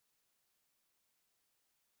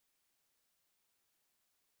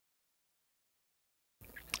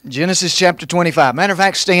Genesis chapter 25. Matter of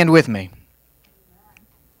fact, stand with me.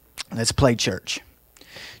 Let's play church.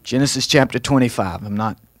 Genesis chapter 25. I'm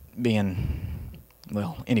not being,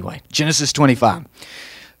 well, anyway. Genesis 25.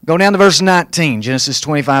 Go down to verse 19. Genesis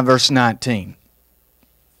 25, verse 19.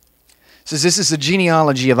 It says, this is the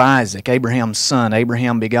genealogy of Isaac, Abraham's son.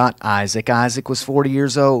 Abraham begot Isaac. Isaac was 40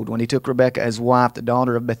 years old when he took Rebekah as wife, the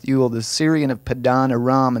daughter of Bethuel, the Syrian of Padan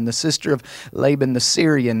Aram, and the sister of Laban the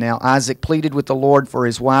Syrian. Now Isaac pleaded with the Lord for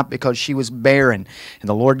his wife because she was barren. And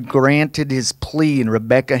the Lord granted his plea, and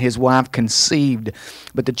Rebekah his wife conceived.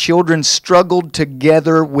 But the children struggled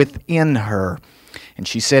together within her. And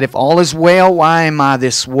she said, if all is well, why am I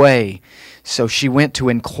this way? So she went to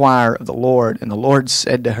inquire of the Lord, and the Lord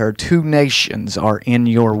said to her, 2 nations are in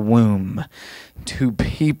your womb. 2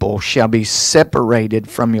 people shall be separated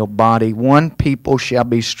from your body. 1 people shall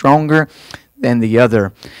be stronger than the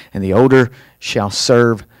other, and the older shall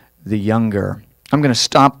serve the younger. I'm going to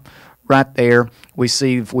stop right there. We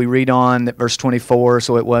see, if we read on, that verse 24,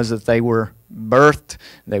 so it was that they were birthed,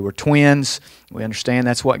 they were twins. We understand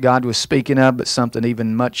that's what God was speaking of, but something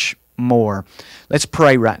even much more. Let's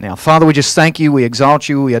pray right now. Father, we just thank you, we exalt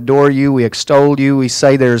you, we adore you, we extol you, we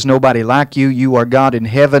say there is nobody like you. You are God in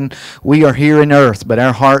heaven. We are here in earth, but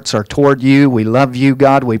our hearts are toward you. We love you,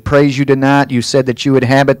 God. We praise you tonight. You said that you would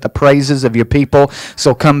inhabit the praises of your people,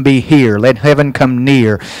 so come be here. Let heaven come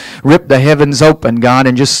near. Rip the heavens open, God,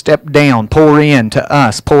 and just step down. Pour in to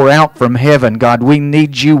us. Pour out from heaven, God. We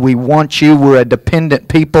need you. We want you. We're a dependent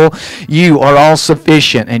people. You are all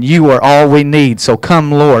sufficient, and you are all we need. So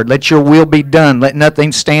come, Lord. Let your will be done. Let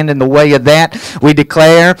nothing stand in the way of that. We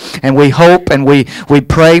declare and we hope and we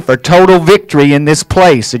pray for total victory in this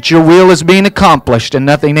place, that your will is being accomplished and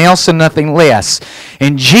nothing else and nothing less.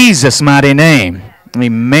 In Jesus' mighty name.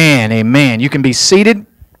 Amen. Amen. You can be seated.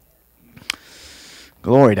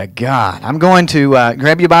 Glory to God. I'm going to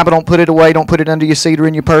grab your Bible. Don't put it away. Don't put it under your seat or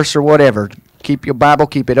in your purse or whatever. Keep your Bible.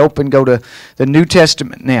 Keep it open. Go to the New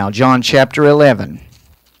Testament now. John chapter 11.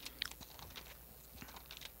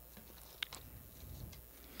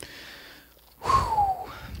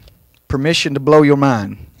 Permission to blow your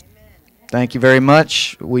mind. Thank you very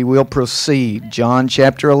much. We will proceed. John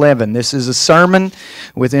chapter 11. This is a sermon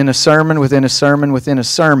within a sermon within a sermon within a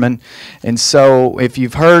sermon. And so if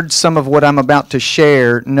you've heard some of what I'm about to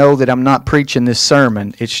share, know that I'm not preaching this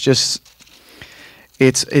sermon. It's just,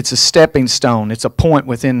 it's a stepping stone. It's a point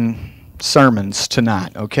within sermons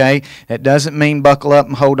tonight, okay? That doesn't mean buckle up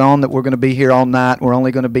and hold on that we're going to be here all night. We're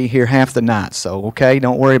only going to be here half the night, so okay,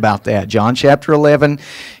 don't worry about that. John chapter 11,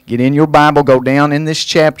 get in your Bible, go down in this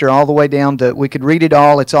chapter all the way down to, we could read it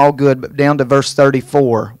all, it's all good, but down to verse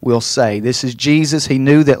 34, we'll say. This is Jesus. He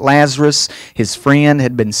knew that Lazarus, his friend,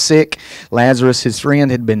 had been sick. Lazarus, his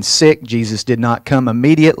friend, had been sick. Jesus did not come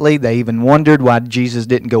immediately. They even wondered why Jesus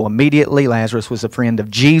didn't go immediately. Lazarus was a friend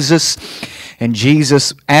of Jesus. And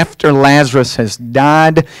Jesus, after Lazarus has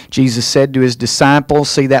died, Jesus said to his disciples,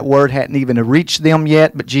 see, that word hadn't even reached them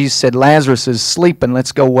yet, but Jesus said, Lazarus is sleeping,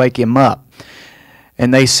 let's go wake him up.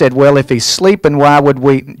 And they said, well, if he's sleeping, why would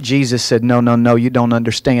we? Jesus said, no, you don't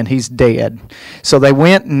understand. He's dead. So they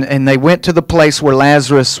went and they went to the place where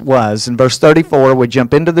Lazarus was. In verse 34, we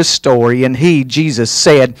jump into the story. And he, Jesus,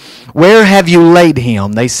 said, where have you laid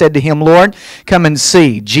him? They said to him, Lord, come and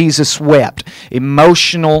see. Jesus wept.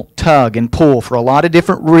 Emotional tug and pull for a lot of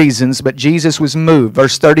different reasons, but Jesus was moved.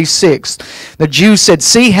 Verse 36, the Jews said,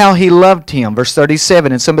 see how he loved him. Verse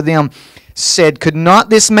 37, and some of them said, could not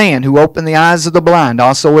this man who opened the eyes of the blind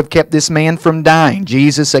also have kept this man from dying?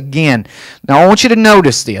 Jesus again. Now I want you to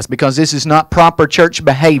notice this, because this is not proper church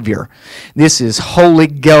behavior. This is Holy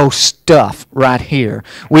Ghost stuff right here.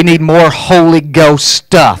 We need more Holy Ghost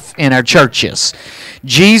stuff in our churches.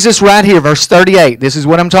 Jesus right here, verse 38, this is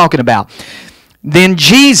what I'm talking about. Then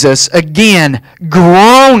Jesus, again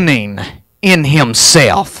groaning in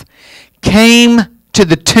himself, came to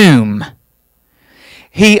the tomb.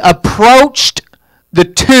 He approached the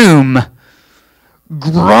tomb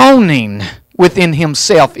groaning within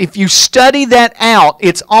himself. If you study that out,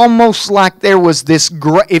 it's almost like there was this,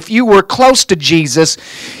 if you were close to Jesus,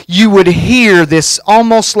 you would hear this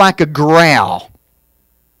almost like a growl.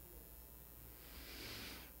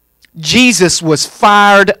 Jesus was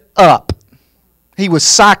fired up. He was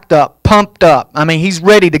psyched up, pumped up. I mean, he's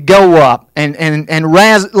ready to go up. And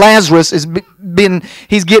Lazarus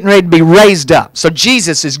he's getting ready to be raised up. So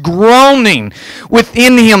Jesus is groaning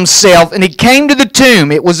within himself, and he came to the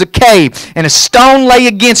tomb. It was a cave, and a stone lay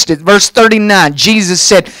against it. Verse 39, Jesus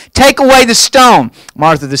said, "Take away the stone."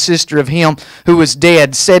 Martha, the sister of him who was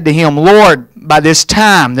dead, said to him, "Lord, by this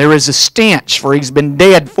time there is a stench, for he's been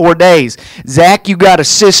dead 4 days." Zach, you got a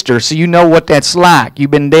sister, so you know what that's like.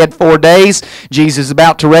 You've been dead 4 days. Jesus is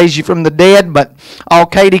about to raise you from the dead, but all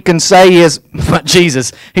Katie can say is, but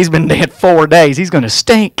Jesus, he's been dead 4 days. He's going to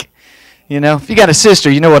stink. You know, if you got a sister,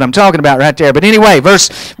 you know what I'm talking about right there. But anyway, verse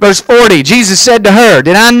 40, Jesus said to her,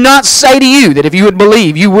 "Did I not say to you that if you would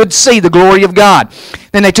believe, you would see the glory of God?"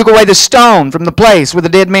 Then they took away the stone from the place where the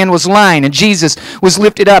dead man was lying, and Jesus was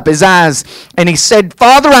lifted up, his eyes, and he said,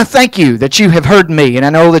 "Father, I thank you that you have heard me, and I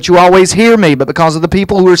know that you always hear me, but because of the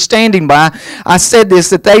people who are standing by, I said this,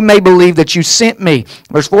 that they may believe that you sent me."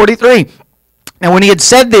 Verse 43, "And when he had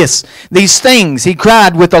said these things, he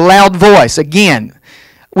cried with a loud voice," again,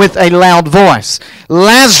 with a loud voice,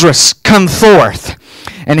 "Lazarus, come forth."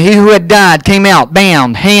 And he who had died came out,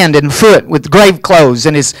 bound hand and foot with grave clothes,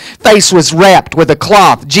 and his face was wrapped with a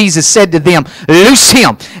cloth. Jesus said to them, "Loose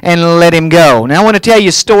him and let him go." Now I want to tell you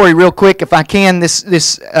a story real quick, if I can. This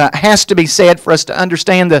has to be said for us to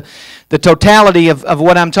understand the totality of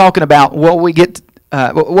what I'm talking about, what we're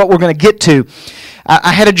going to get to.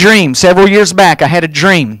 I had a dream several years back. I had a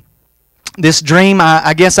dream. This dream,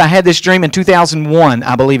 I guess I had this dream in 2001,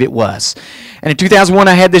 I believe it was. And in 2001,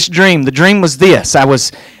 I had this dream. The dream was this. I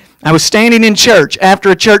was standing in church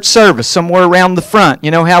after a church service somewhere around the front.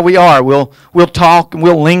 You know how we are. We'll talk and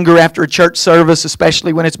we'll linger after a church service,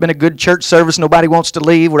 especially when it's been a good church service. Nobody wants to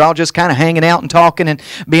leave. We're all just kind of hanging out and talking and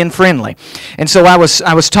being friendly. And so I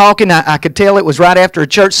was talking. I could tell it was right after a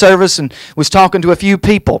church service, and was talking to a few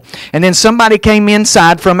people. And then somebody came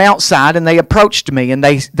inside from outside, and they approached me, and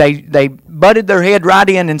they butted their head right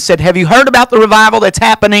in and said, "Have you heard about the revival that's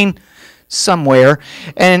happening somewhere?"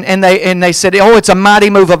 And they said, "Oh, it's a mighty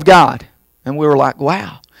move of God." And we were like,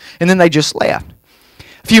 "Wow." And then they just left.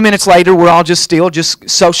 A few minutes later, we're all just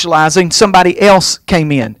socializing. Somebody else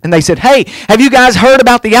came in, and they said, "Hey, have you guys heard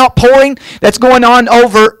about the outpouring that's going on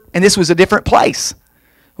over?" And this was a different place.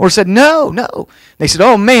 Or said, No. They said,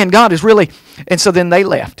 "Oh man, God is really..." And so then they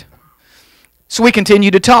left. So we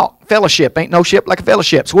continue to talk. Fellowship. Ain't no ship like a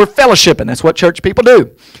fellowship. So we're fellowshipping. That's what church people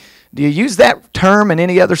do. Do you use that term in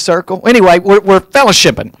any other circle? Anyway, we're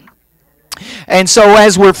fellowshipping. And so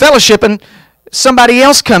as we're fellowshipping, somebody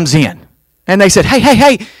else comes in. And they said,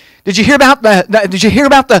 Hey, did you hear about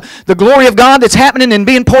the glory of God that's happening and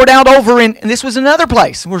being poured out over in..." And this was another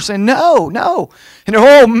place. And we're saying, No. And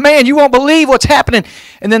they're, "Oh man, you won't believe what's happening."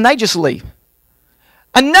 And then they just leave.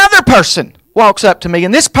 Another person walks up to me,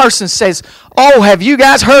 and this person says, "Oh, have you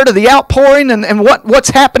guys heard of the outpouring and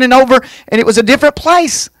what's happening over?" And it was a different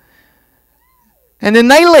place. And then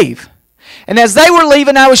they leave. And as they were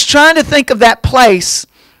leaving, I was trying to think of that place.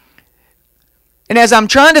 And as I'm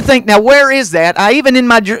trying to think, now where is that? Even in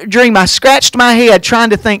my dream, I scratched my head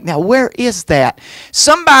trying to think, now where is that?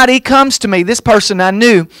 Somebody comes to me, this person I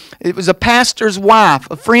knew. It was a pastor's wife,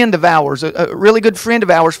 a friend of ours, a really good friend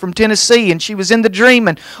of ours from Tennessee. And she was in the dream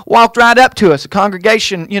and walked right up to us, a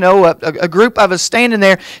congregation, a group of us standing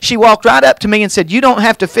there. She walked right up to me and said, "You don't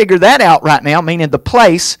have to figure that out right now," meaning the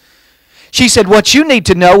place. She said, "What you need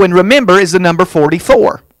to know and remember is the number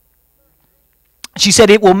 44. She said,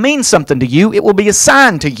 "It will mean something to you. It will be a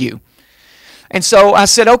sign to you." And so I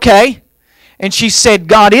said, "Okay." And she said,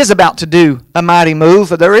 "God is about to do a mighty move.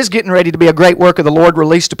 There is getting ready to be a great work of the Lord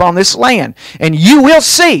released upon this land. And you will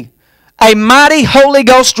see a mighty Holy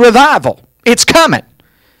Ghost revival. It's coming."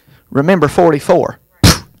 Remember 44.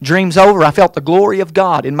 Dream's over. I felt the glory of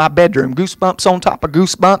God in my bedroom. Goosebumps on top of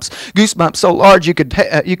goosebumps. Goosebumps so large you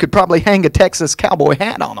could probably hang a Texas cowboy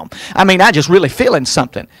hat on them. I mean, I just really feeling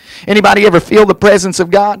something. Anybody ever feel the presence of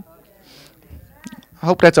God? I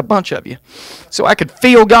hope that's a bunch of you. So I could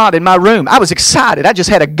feel God in my room. I was excited. I just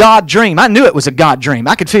had a God dream. I knew it was a God dream.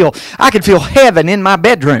 I could feel heaven in my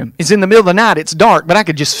bedroom. It's in the middle of the night. It's dark, but I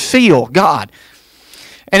could just feel God.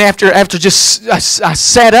 And after I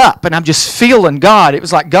sat up and I'm just feeling God. It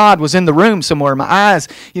was like God was in the room somewhere. My eyes,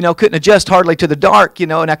 couldn't adjust hardly to the dark,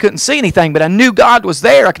 and I couldn't see anything, but I knew God was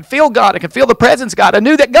there. I could feel God. I could feel the presence of God. I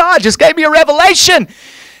knew that God just gave me a revelation.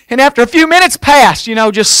 And after a few minutes passed,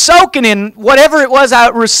 just soaking in whatever it was I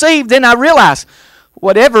received, then I realized,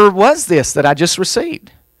 whatever was this that I just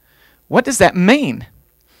received? What does that mean?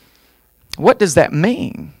 What does that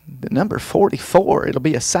mean? The number 44, it'll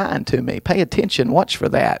be a sign to me. Pay attention, watch for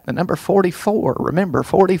that. The number 44, remember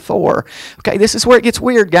 44. Okay, this is where it gets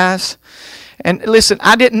weird, guys. And listen,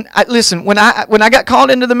 when I got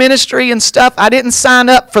called into the ministry and stuff, I didn't sign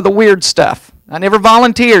up for the weird stuff. I never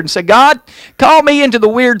volunteered and said, God, call me into the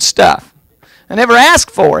weird stuff. I never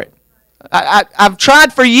asked for it. I've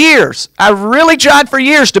tried for years. I've really tried for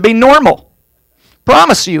years to be normal.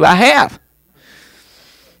 Promise you, I have.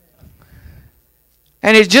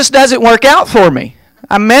 And it just doesn't work out for me.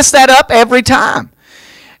 I mess that up every time.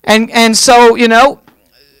 And so, you know,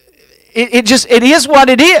 it is what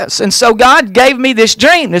it is. And so God gave me this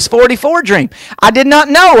dream, this 44 dream. I did not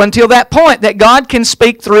know until that point that God can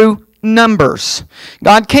speak through numbers.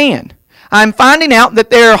 God can. I'm finding out that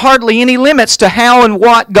there are hardly any limits to how and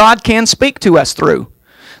what God can speak to us through.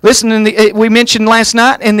 Listen, we mentioned last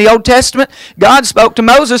night in the Old Testament, God spoke to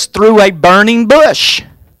Moses through a burning bush.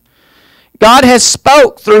 God has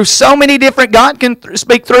spoke through so many different, God can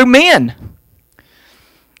speak through men.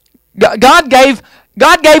 God gave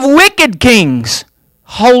wicked kings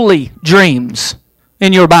holy dreams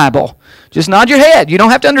in your Bible. Just nod your head. You don't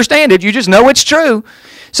have to understand it. You just know it's true.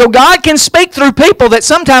 So God can speak through people that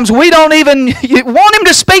sometimes we don't even want Him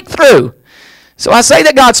to speak through. So I say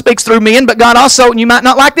that God speaks through men, but God also, and you might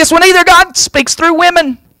not like this one either, God speaks through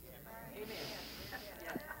women.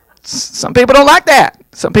 Some people don't like that.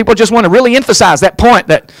 Some people just want to really emphasize that point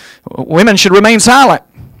that women should remain silent,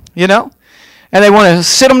 you know. And they want to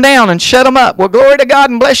sit them down and shut them up. Well, glory to God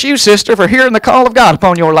and bless you, sister, for hearing the call of God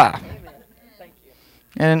upon your life.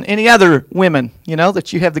 And any other women, you know,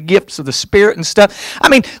 that you have the gifts of the Spirit and stuff. I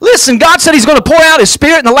mean, listen, God said He's going to pour out His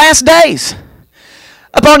Spirit in the last days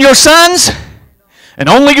upon your sons and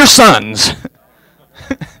only your sons.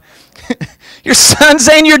 Your sons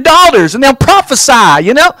and your daughters, and they'll prophesy,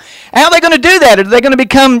 you know. How are they going to do that? Are they going to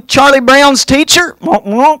become Charlie Brown's teacher?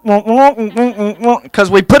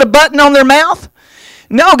 Because we put a button on their mouth?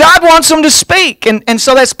 No, God wants them to speak. And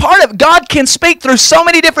so that's part of it. God can speak through so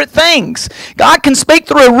many different things. God can speak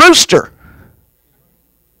through a rooster.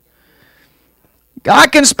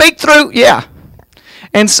 God can speak through, yeah.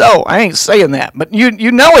 And so, I ain't saying that, but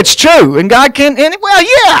you know it's true. And God can, well,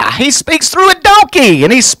 yeah, He speaks through a donkey,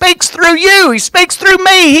 and He speaks through you. He speaks through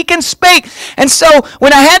me. He can speak. And so,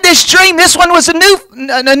 when I had this dream, this one was a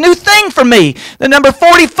new thing for me. The number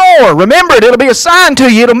 44, remember it. It'll be a sign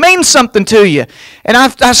to you. It'll mean something to you. And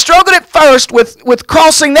I struggled at first with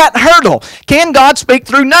crossing that hurdle. Can God speak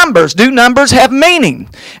through numbers? Do numbers have meaning?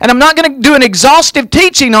 And I'm not going to do an exhaustive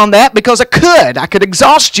teaching on that because I could. I could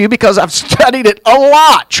exhaust you because I've studied it a lot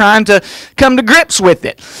trying to come to grips with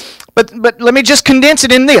it. But let me just condense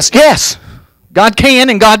it in this. Yes, God can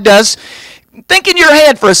and God does. Think in your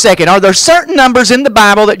head for a second. Are there certain numbers in the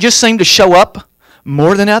Bible that just seem to show up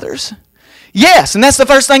more than others? Yes, and that's the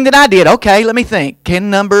first thing that I did. Okay, let me think. Can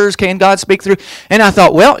God speak through? And I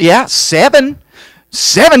thought, well, yeah, 7.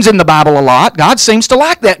 7's in the Bible a lot. God seems to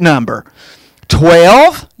like that number.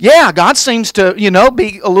 12, yeah, God seems to,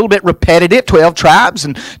 be a little bit repetitive. 12 tribes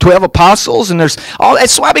and 12 apostles, and there's all that.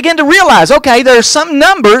 So I began to realize, okay, there are some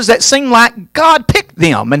numbers that seem like God picked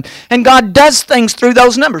them, and God does things through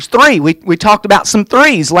those numbers. 3, we talked about some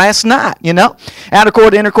 3s last night, outer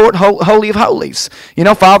court, inner court, holy of holies,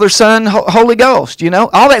 Father, Son, Holy Ghost,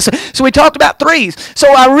 all that. So we talked about 3s. So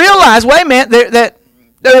I realized, wait a minute, that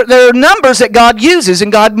there are numbers that God uses and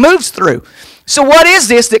God moves through. So what is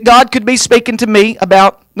this that God could be speaking to me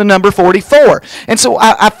about the number 44? And so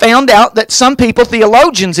I found out that some people,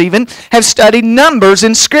 theologians even, have studied numbers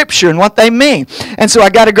in Scripture and what they mean. And so I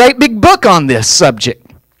got a great big book on this subject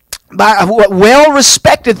by a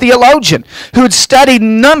well-respected theologian who had studied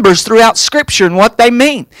numbers throughout Scripture and what they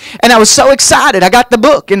mean. And I was so excited. I got the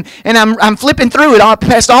book, and I'm flipping through it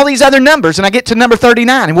past all these other numbers, and I get to number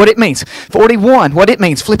 39 and what it means. 41, what it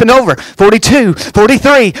means. Flipping over. 42,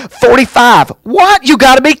 43, 45. What? You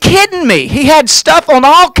got to be kidding me. He had stuff on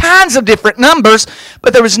all kinds of different numbers,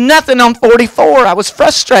 but there was nothing on 44. I was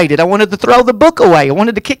frustrated. I wanted to throw the book away. I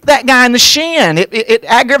wanted to kick that guy in the shin. It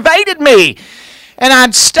aggravated me. And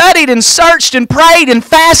I'd studied and searched and prayed and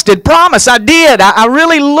fasted. Promise, I did. I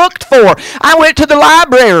really looked for. I went to the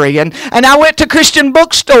library and I went to Christian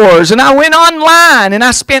bookstores and I went online and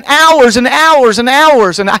I spent hours and hours and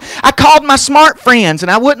hours. And I called my smart friends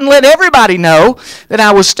and I wouldn't let everybody know that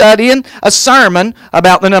I was studying a sermon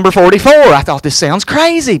about the number 44. I thought, this sounds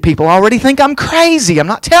crazy. People already think I'm crazy. I'm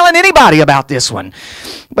not telling anybody about this one.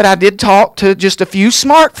 But I did talk to just a few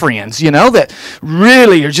smart friends, that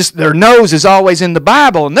really are just, their nose is always in the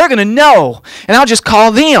Bible, and they're going to know. And I'll just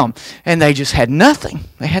call them. And they just had nothing.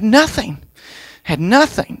 They had nothing. Had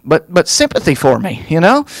nothing but sympathy for me,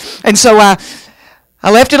 And so I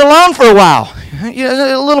left it alone for a while.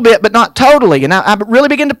 A little bit, but not totally. And I really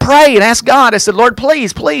began to pray and ask God. I said, Lord,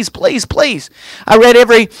 please, please, please, please. I read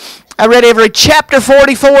every I read every chapter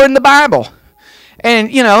 44 in the Bible.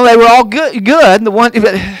 And, you know, they were all good.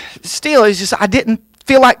 But still, it's just, I didn't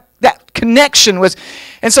feel like that connection was.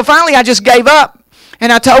 And so finally I just gave up.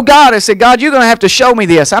 And I told God, I said, God, you're going to have to show me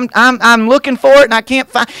this. I'm looking for it and I can't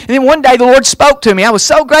find. And then one day the Lord spoke to me. I was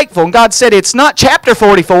so grateful. And God said, it's not chapter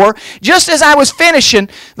 44. Just as I was finishing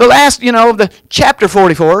the last, of the chapter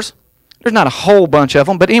 44s. There's not a whole bunch of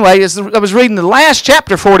them. But anyway, as I was reading the last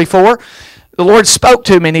chapter 44, the Lord spoke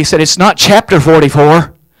to me and He said, it's not chapter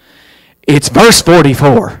 44. It's verse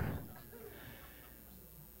 44.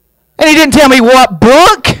 And He didn't tell me what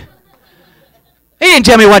book. He didn't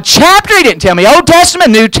tell me what chapter. He didn't tell me Old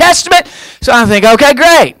Testament, New Testament. So I think, okay,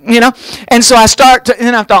 great, And so I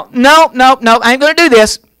and I thought, no, I ain't going to do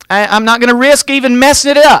this. I'm not going to risk even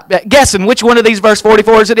messing it up, guessing which one of these verse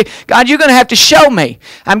 44 is it. God, you're going to have to show me.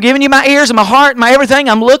 I'm giving you my ears and my heart and my everything.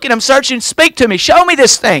 I'm looking, I'm searching. Speak to me. Show me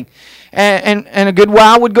this thing. And a good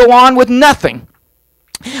while would go on with nothing.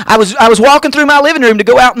 I was walking through my living room to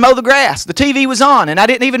go out and mow the grass. The TV was on, and I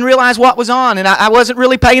didn't even realize what was on, and I wasn't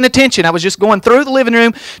really paying attention. I was just going through the living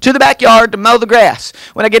room to the backyard to mow the grass.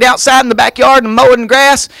 When I get outside in the backyard and mowing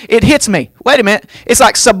grass, it hits me. Wait a minute. It's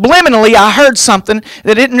like subliminally I heard something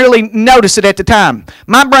that I didn't really notice it at the time.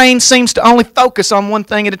 My brain seems to only focus on one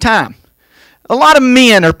thing at a time. A lot of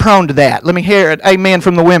men are prone to that. Let me hear it. Amen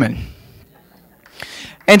from the women.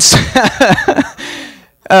 And so...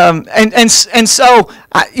 And so,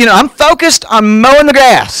 I'm focused on mowing the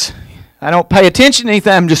grass. I don't pay attention to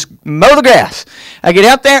anything. I'm just mow the grass. I get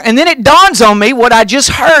out there, and then it dawns on me what I just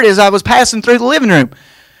heard as I was passing through the living room.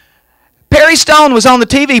 Perry Stone was on the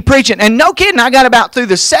TV preaching, and no kidding, I got about through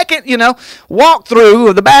the second, walk through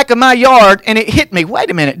of the back of my yard, and it hit me. Wait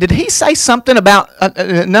a minute, did he say something about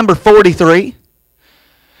number 43?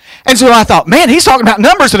 And so I thought, man, he's talking about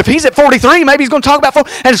numbers, and if he's at 43, maybe he's going to talk about 4.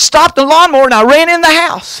 And I stopped the lawnmower, and I ran in the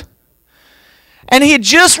house. And he had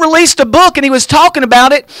just released a book, and he was talking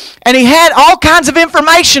about it, and he had all kinds of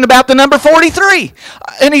information about the number 43.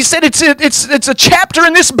 And he said, it's a chapter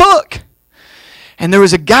in this book. And there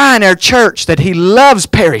was a guy in our church that he loves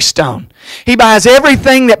Perry Stone. He buys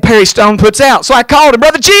everything that Perry Stone puts out. So I called him,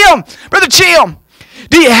 Brother Jim,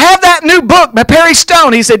 do you have that new book by Perry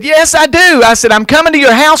Stone? He said, yes, I do. I said, I'm coming to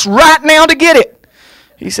your house right now to get it.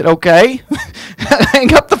 He said, okay. I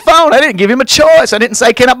hang up the phone. I didn't give him a choice. I didn't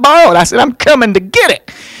say, can I borrow it? I said, I'm coming to get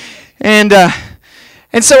it. And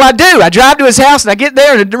so I do. I drive to his house, and I get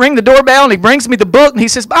there, and I ring the doorbell, and he brings me the book, and he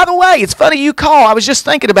says, by the way, it's funny you call. I was just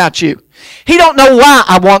thinking about you. He don't know why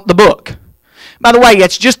I want the book. By the way,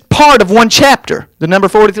 it's just part of one chapter. The number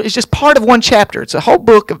 43 is just part of one chapter. It's a whole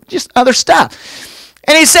book of just other stuff.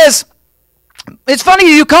 And he says, it's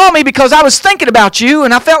funny you call me because I was thinking about you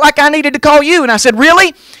and I felt like I needed to call you. And I said,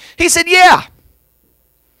 really? He said, yeah.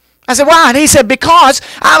 I said, why? And he said, because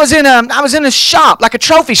I was in a shop, like a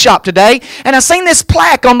trophy shop today, and I seen this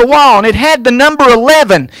plaque on the wall, and it had the number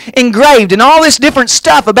 11 engraved and all this different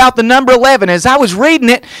stuff about the number 11. As I was reading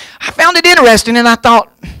it, I found it interesting, and I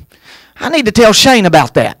thought, I need to tell Shane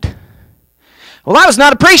about that. Well, I was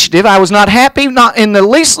not appreciative. I was not happy, not in the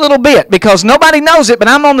least little bit, because nobody knows it, but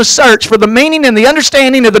I'm on the search for the meaning and the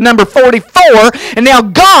understanding of the number 44, and now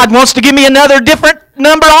God wants to give me another different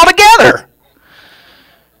number altogether.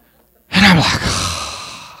 And I'm like,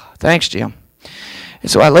 oh, thanks, Jim. And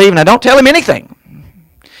so I leave, and I don't tell him anything.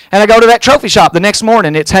 And I go to that trophy shop the next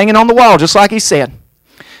morning. It's hanging on the wall, just like he said.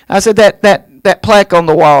 I said, that plaque on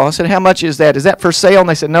the wall. I said, how much is that? Is that for sale? And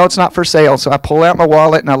they said, no, it's not for sale. So I pull out my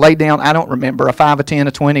wallet and I lay down, I don't remember, a 5, a 10,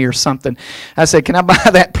 a 20 or something. I said, can I buy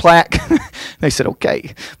that plaque? They said,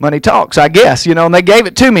 okay, money talks, I guess. And they gave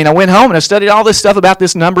it to me. And I went home and I studied all this stuff about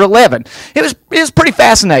this number 11. It was pretty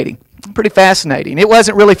fascinating. Pretty fascinating. It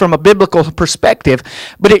wasn't really from a biblical perspective,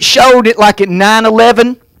 but it showed it like at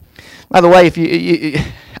 9/11. By the way, if you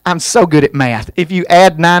I'm so good at math. If you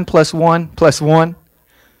add 9 plus 1 plus 1,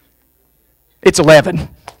 it's 11.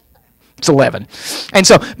 It's 11. And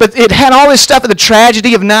so, but it had all this stuff of the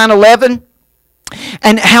tragedy of 9/11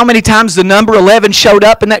 and how many times the number 11 showed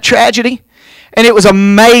up in that tragedy. And it was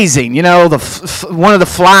amazing. One of the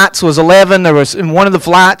flights was 11. There was in one of the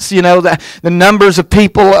flights, the numbers of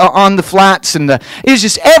people on the flights, and it was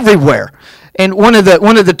just everywhere. And one of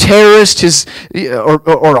the terrorists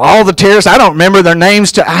or all the terrorists, I don't remember their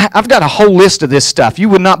names. I've got a whole list of this stuff. You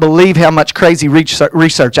would not believe how much crazy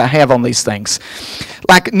research I have on these things.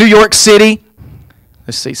 Like New York City.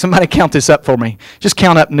 Let's see. Somebody count this up for me. Just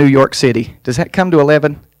count up New York City. Does that come to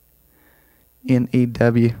 11?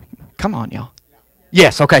 N-E-W. Come on, y'all.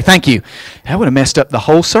 Yes, okay, thank you. That would have messed up the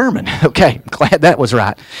whole sermon. Okay, I'm glad that was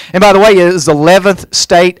right. And by the way, it was the 11th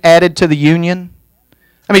state added to the Union.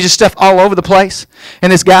 I mean, just stuff all over the place. And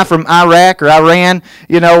this guy from Iraq or Iran,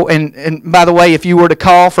 and by the way, if you were to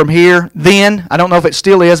call from here then, I don't know if it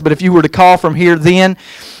still is, but if you were to call from here then,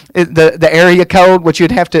 the area code, which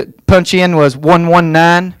you'd have to punch in, was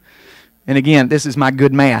 119. And again, this is my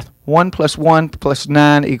good math. 1 + 1 +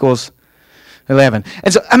 9 = 11.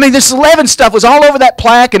 And so, I mean, this 11 stuff was all over that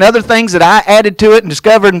plaque and other things that I added to it and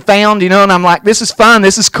discovered and found, and I'm like, this is fun,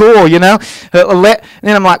 this is cool, And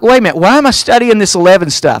then I'm like, wait a minute, why am I studying this 11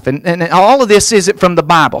 stuff? And all of this isn't from the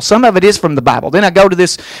Bible. Some of it is from the Bible. Then I go to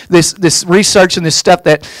this research and this stuff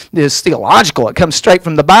that is theological. It comes straight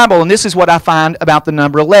from the Bible, and this is what I find about the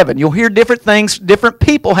number 11. You'll hear different things. Different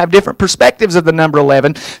people have different perspectives of the number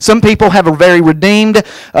 11. Some people have a very redeemed,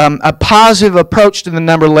 a positive approach to the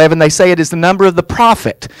number 11. They say it is the number of the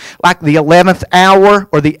prophet, like the 11th hour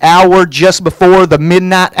or the hour just before the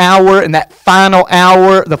midnight hour, and that final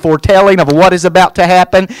hour, the foretelling of what is about to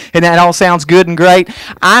happen, and that all sounds good and great.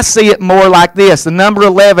 I see it more like this. The number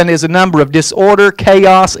 11 is a number of disorder,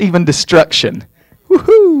 chaos, even destruction.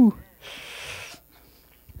 Woohoo!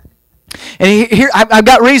 And here, I've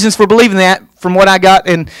got reasons for believing that from what I got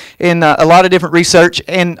in a lot of different research.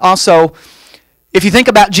 And also, if you think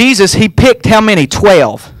about Jesus, he picked how many?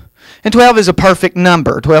 12. And 12 is a perfect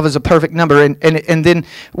number. 12 is a perfect number. And then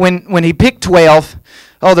when he picked 12,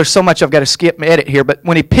 there's so much I've got to skip and edit here, but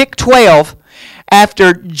when he picked 12,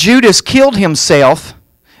 after Judas killed himself,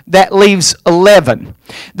 that leaves 11.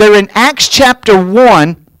 They're in Acts chapter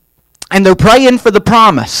 1, and they're praying for the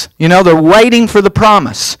promise. They're waiting for the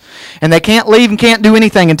promise. And they can't leave and can't do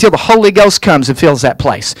anything until the Holy Ghost comes and fills that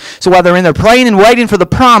place. So while they're in there praying and waiting for the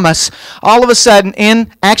promise, all of a sudden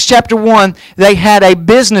in Acts chapter 1, they had a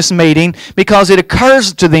business meeting because it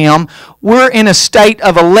occurs to them, we're in a state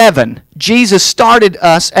of 11. Jesus started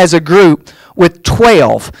us as a group with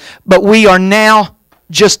 12, but we are now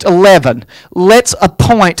just 11. Let's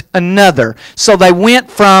appoint another. So they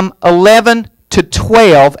went from 11 to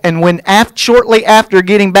 12, and when shortly after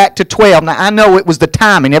getting back to 12, now I know it was the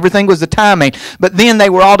timing, everything was the timing, but then they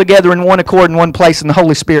were all together in one accord in one place, and the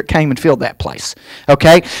Holy Spirit came and filled that place.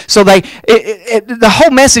 Okay? So the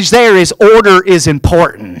whole message there is order is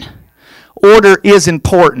important. Order is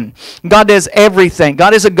important. God does everything.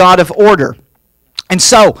 God is a God of order. And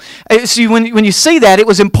so when you see that, it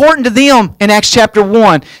was important to them in Acts chapter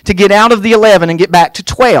 1 to get out of the 11 and get back to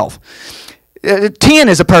 12. 10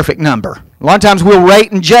 is a perfect number. A lot of times we'll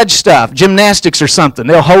rate and judge stuff, gymnastics or something.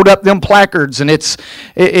 They'll hold up them placards, and if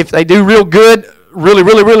they do real good, really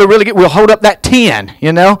good, we'll hold up that 10,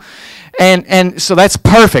 And so that's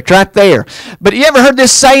perfect right there. But you ever heard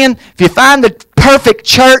this saying, if you find the perfect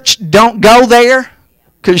church, don't go there,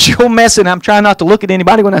 because you'll mess it. I'm trying not to look at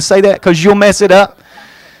anybody when I say that, because you'll mess it up,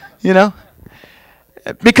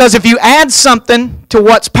 Because if you add something to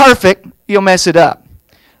what's perfect, you'll mess it up.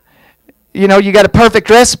 You got a perfect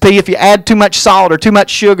recipe. If you add too much salt or too much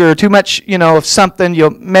sugar or too much, of something,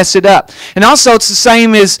 you'll mess it up. And also it's the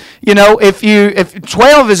same as, if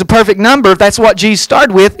 12 is a perfect number, if that's what Jesus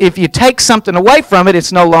started with, if you take something away from it,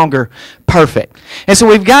 it's no longer perfect. And so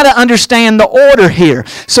we've got to understand the order here.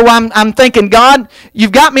 So I'm thinking, God,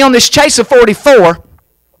 you've got me on this chase of 44.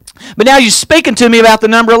 But now you're speaking to me about the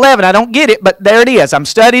number 11. I don't get it, but there it is. I'm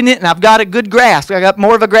studying it, and I've got a good grasp. I got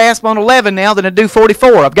more of a grasp on 11 now than I do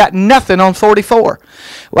 44. I've got nothing on 44.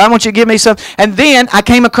 Why don't you give me some? And then I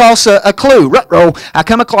came across a clue. I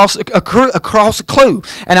come across a clue,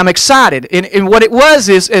 and I'm excited. And what it was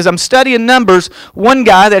is, as I'm studying numbers, one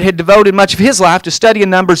guy that had devoted much of his life to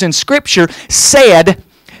studying numbers in Scripture said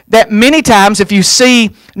that many times if you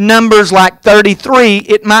see numbers like 33,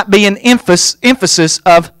 it might be an emphasis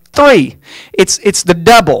of 3. It's the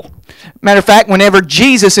double. Matter of fact, whenever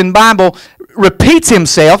Jesus in Bible repeats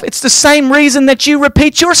himself, it's the same reason that you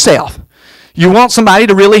repeat yourself. You want somebody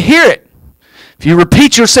to really hear it. If you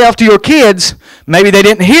repeat yourself to your kids, maybe they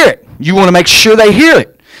didn't hear it. You want to make sure they hear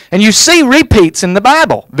it. And you see repeats in the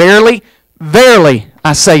Bible. Verily, verily,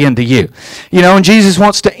 I say unto you. And Jesus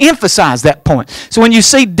wants to emphasize that point. So when you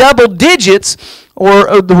see double digits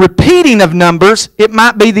or the repeating of numbers, it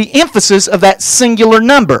might be the emphasis of that singular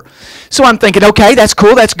number. So I'm thinking, okay, that's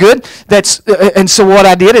cool, that's good. And so what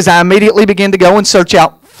I did is I immediately began to go and search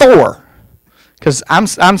out 4. Because I'm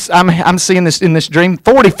seeing this in this dream,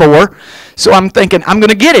 44. So I'm thinking, I'm going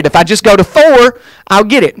to get it. If I just go to 4, I'll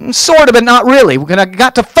get it. And sort of, but not really. When I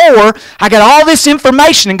got to 4, I got all this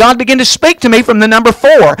information, and God began to speak to me from the number 4.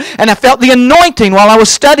 And I felt the anointing while I was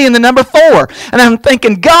studying the number 4. And I'm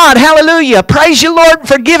thinking, God, hallelujah, praise you, Lord,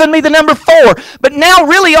 for giving me the number 4. But now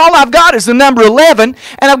really all I've got is the number 11,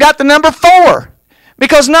 and I've got the number 4.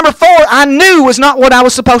 Because number 4, I knew was not what I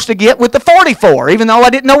was supposed to get with the 44. Even though I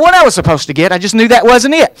didn't know what I was supposed to get, I just knew that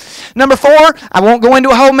wasn't it. Number 4, I won't go into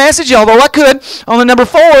a whole message, although I could. On the number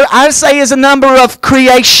 4, I say is a number of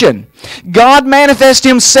creation. God manifests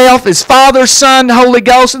Himself as Father, Son, Holy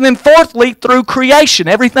Ghost, and then fourthly, through creation.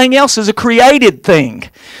 Everything else is a created thing.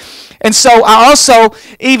 And so I also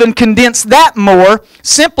even condense that more,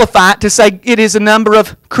 simplify it to say it is a number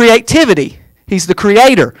of creativity. He's the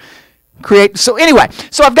creator. So anyway,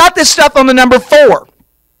 so I've got this stuff on the number 4.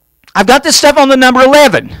 I've got this stuff on the number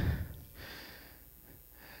 11.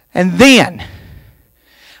 And then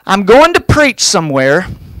I'm going to preach somewhere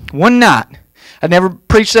one night. I'd never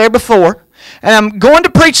preached there before. And I'm going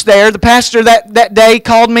to preach there. The pastor that day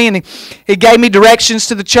called me and he gave me directions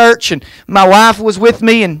to the church. And my wife was with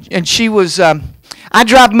me and she was... I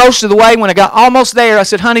drive most of the way. When I got almost there, I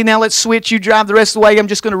said, honey, now let's switch. You drive the rest of the way. I'm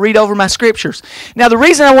just going to read over my scriptures. Now, the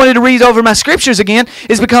reason I wanted to read over my scriptures again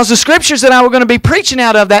is because the scriptures that I were going to be preaching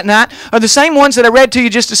out of that night are the same ones that I read to you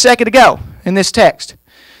just a second ago in this text.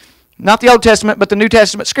 Not the Old Testament, but the New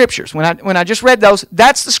Testament scriptures. When I just read those,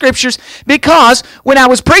 that's the scriptures. Because when I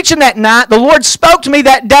was preaching that night, the Lord spoke to me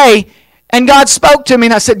that day. And God spoke to me,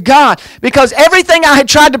 and I said, God, because everything I had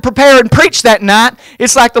tried to prepare and preach that night,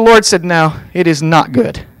 it's like the Lord said, no, it is not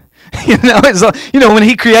good. When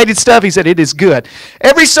He created stuff, He said, it is good.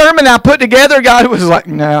 Every sermon I put together, God was like,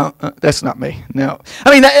 no, that's not me. No.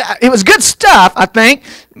 I mean, it was good stuff, I think,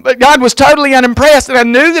 but God was totally unimpressed, and I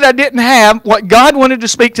knew that I didn't have what God wanted to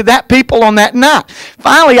speak to that people on that night.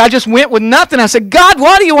 Finally, I just went with nothing. I said, God,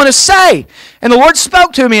 what do you want to say? And the Lord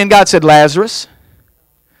spoke to me, and God said, Lazarus.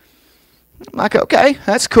 I'm like, okay,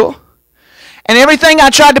 that's cool. And everything I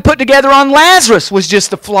tried to put together on Lazarus was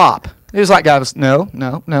just a flop. It was like, God was, no.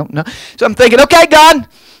 So I'm thinking, okay, God,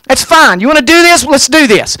 that's fine. You want to do this? Let's do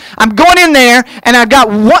this. I'm going in there, and I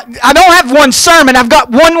don't have one sermon. I've got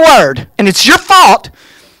one word, and it's your fault.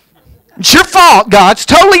 It's your fault, God. It's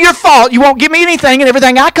totally your fault. You won't give me anything, and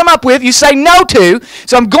everything I come up with, you say no to.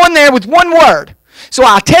 So I'm going there with one word. So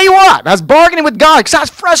I'll tell you what, I was bargaining with God because I was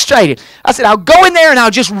frustrated. I said, I'll go in there and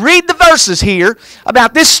I'll just read the verses here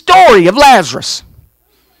about this story of Lazarus.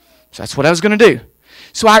 So that's what I was going to do.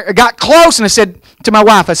 So I got close and I said to my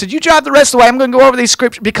wife, I said, you drive the rest of the way. I'm going to go over these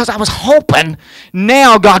scriptures because I was hoping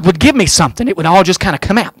now God would give me something. It would all just kind of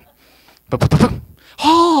come out.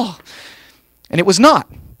 Oh, and it was not.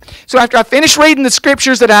 So after I finished reading the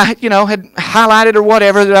scriptures that I, had highlighted or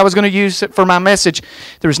whatever that I was going to use for my message,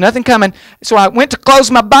 there was nothing coming. So I went to close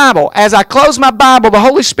my Bible. As I closed my Bible, the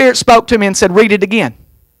Holy Spirit spoke to me and said, read it again.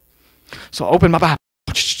 So I opened my Bible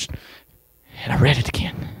and I read it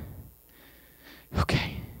again.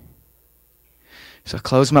 Okay. So I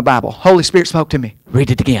closed my Bible. Holy Spirit spoke to me. Read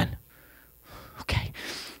it again. Okay.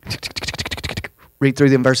 Read through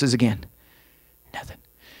them verses again. Nothing.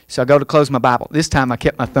 So I go to close my Bible. This time I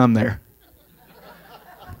kept my thumb there.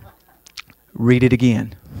 Read it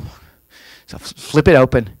again. So I flip it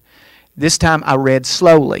open. This time I read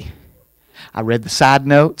slowly. I read the side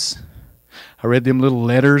notes. I read them little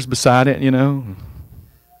letters beside it,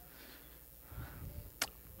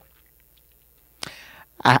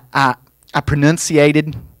 I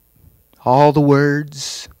pronunciated all the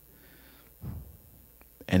words.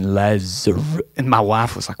 And Lazarus. And my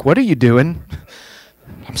wife was like, what are you doing?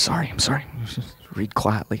 I'm sorry. Just read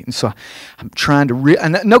quietly. And so I'm trying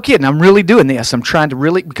to, no kidding, I'm really doing this. I'm trying to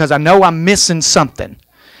really, because I know I'm missing something.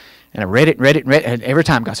 And I read it, and every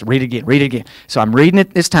time God said, read it again. So I'm reading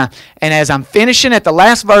it this time. And as I'm finishing at the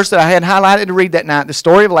last verse that I had highlighted to read that night, the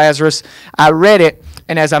story of Lazarus, I read it.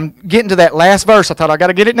 And as I'm getting to that last verse, I thought, I got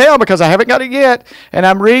to get it now because I haven't got it yet. And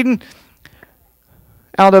I'm reading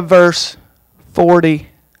out of verse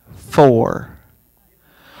 44.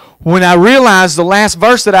 When I realized the last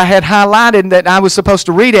verse that I had highlighted that I was supposed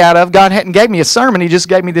to read out of, God hadn't gave me a sermon. He just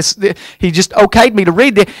gave me this. He just okayed me to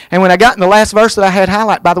read it. And when I got in the last verse that I had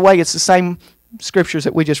highlighted, by the way, it's the same scriptures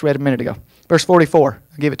that we just read a minute ago. Verse 44.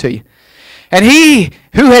 I'll give it to you. And he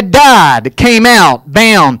who had died came out,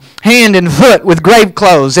 bound hand and foot with grave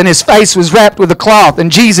clothes, and his face was wrapped with a cloth.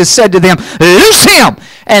 And Jesus said to them, loose him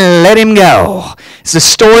and let him go. It's the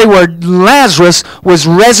story where Lazarus was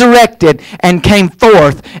resurrected and came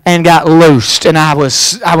forth and got loosed. And I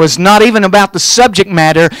was not even about the subject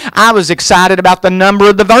matter. I was excited about the number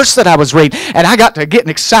of the verse that I was reading. And I got to getting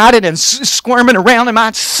excited and squirming around in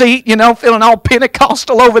my seat, feeling all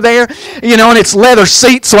Pentecostal over there, and it's leather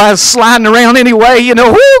seat, so I was sliding around anyway,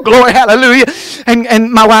 whoo, glory, hallelujah.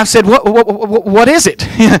 And my wife said, what is it?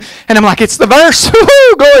 And I'm like, it's the verse.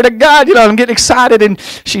 Woo, glory to God. I'm getting excited. And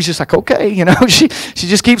she's just like, okay, you know. She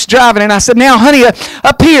just keeps driving. And I said, now, honey,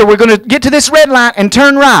 up here, we're going to get to this red light and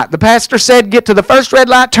turn right. The pastor said, get to the first red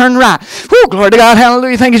light, turn right. Woo, glory to God,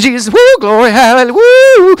 hallelujah, thank you, Jesus. Woo, glory, hallelujah,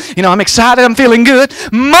 woo. You know, I'm excited, I'm feeling good.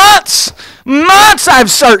 Months I've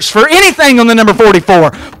searched for anything on the number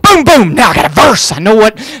 44. Boom, boom. Now I got a verse. I know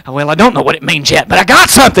what, well, I don't know what it means yet, but I got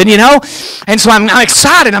something, you know. And so I'm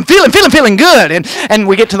excited. I'm feeling good. And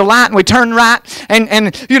we get to the light and we turn right.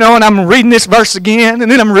 And you know, and I'm reading this verse again.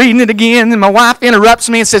 And then I'm reading it again. And my wife interrupts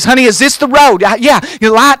me and says, honey, is this the road? Yeah,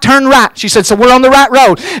 your light, turn right. She said, so we're on the right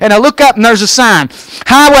road. And I look up and there's a sign.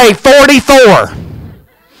 Highway 44.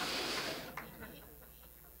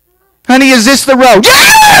 Honey, is this the road?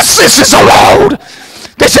 Yes, this is the road.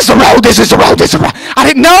 This is the road. This is the road. This is the road. I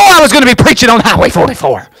didn't know I was going to be preaching on Highway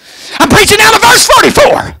 44. I'm preaching down to verse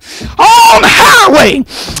 44. On Highway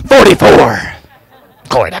 44.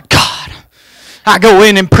 Glory to God. I go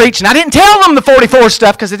in and preach, and I didn't tell them the 44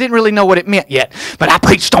 stuff because I didn't really know what it meant yet. But I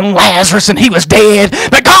preached on Lazarus, and he was dead,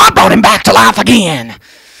 but God brought him back to life again.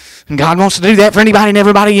 And God wants to do that for anybody and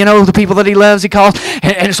everybody, you know, the people that he loves, he calls.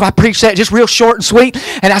 And so I preached that just real short and sweet.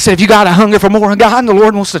 And I said, if you got a hunger for more of God, the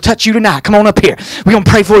Lord wants to touch you tonight. Come on up here. We're going to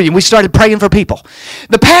pray for you. And we started praying for people.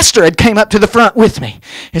 The pastor had came up to the front with me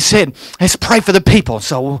and said, let's pray for the people.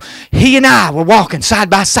 So he and I were walking side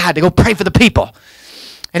by side to go pray for the people.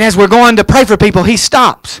 And as we're going to pray for people, he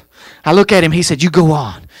stops. I look at him. He said, you go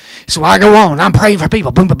on. So I go on. I'm praying for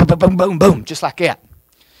people. Boom, boom, boom, boom, boom, boom. Just like that.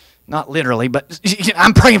 Not literally, but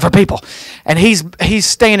I'm praying for people. And he's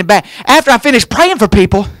standing back. After I finished praying for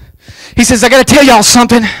people, he says, I got to tell y'all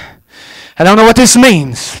something. I don't know what this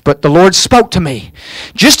means, but the Lord spoke to me.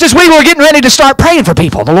 Just as we were getting ready to start praying for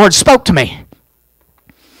people, the Lord spoke to me.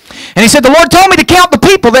 And he said, the Lord told me to count the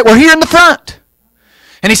people that were here in the front.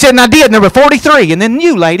 And he said, and I did, and there were 43. And then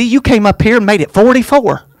you, lady, you came up here and made it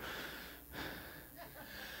 44.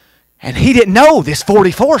 And he didn't know this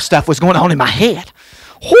 44 stuff was going on in my head.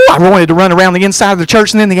 I wanted to run around the inside of the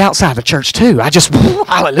church and then the outside of the church too. I just,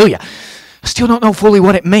 hallelujah. I still don't know fully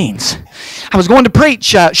what it means. I was going to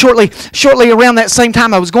preach shortly around that same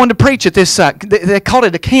time. I was going to preach at this, they called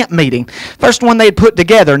it a camp meeting. First one they had put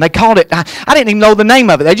together, and they called it, I didn't even know the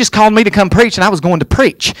name of it. They just called me to come preach, and I was going to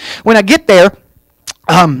preach. When I get there,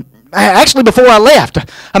 actually before I left,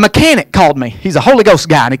 a mechanic called me. He's a Holy Ghost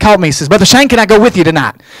guy, and he called me. He says, Brother Shane, can I go with you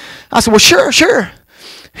tonight? I said, well, sure.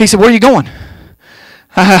 He said, where are you going?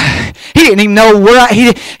 He didn't even know where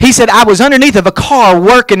he said, I was underneath of a car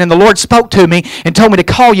working, and the Lord spoke to me and told me to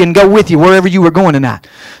call you and go with you wherever you were going tonight.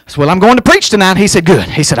 I said, well, I'm going to preach tonight. He said, good.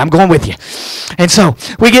 He said, I'm going with you. And so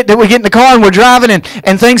we get in the car and we're driving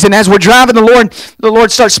and things, and as we're driving, the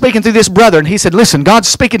Lord starts speaking through this brother, and he said, listen, God's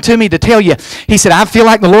speaking to me to tell you. He said, I feel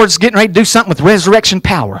like the Lord's getting ready to do something with resurrection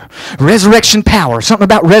power. Resurrection power. Something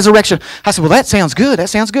about resurrection. I said, well, that sounds good. That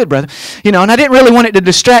sounds good, brother. You know, and I didn't really want it to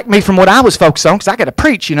distract me from what I was focused on, because I got to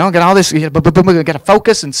preach, you know, got all this, got to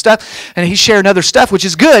focus and stuff, and he's sharing other stuff, which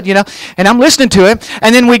is good, you know, and I'm listening to him,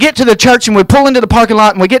 and then we get to the church, and we pull into the parking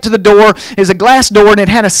lot, and we get to the door. It's a glass door, and it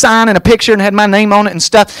had a sign and a picture, and had my name on it and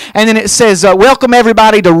stuff, and then it says, welcome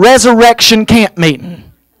everybody to Resurrection Camp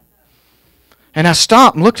Meeting. And I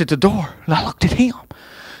stopped and looked at the door, and I looked at him.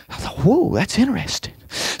 I thought, whoa, that's interesting.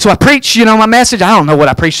 So I preached, you know, my message. I don't know what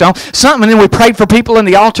I preached on. Something, and then we prayed for people in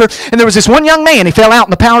the altar, and there was this one young man. He fell out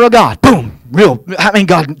in the power of God. Boom.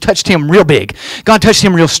 God touched him real big. God touched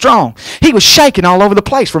him real strong. He was shaking all over the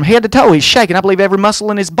place from head to toe. He's shaking. I believe every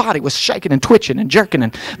muscle in his body was shaking and twitching and jerking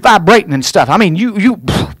and vibrating and stuff. I mean,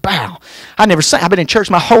 bow. I've been in church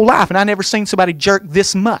my whole life, and I never seen somebody jerk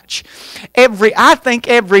this much. I think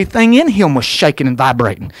everything in him was shaking and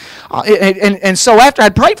vibrating. And so after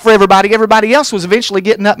I'd prayed for everybody else was eventually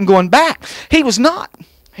getting up and going back. He was not.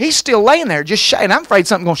 He's still laying there just shaking. I'm afraid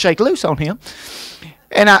something's going to shake loose on him.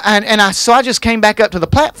 So I just came back up to the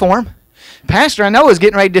platform. Pastor, I know, is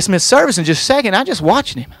getting ready to dismiss service in just a second. I just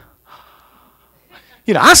watched him.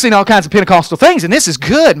 You know, I've seen all kinds of Pentecostal things, and this is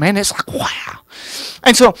good, man. It's like, wow.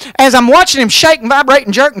 And so as I'm watching him shake and vibrate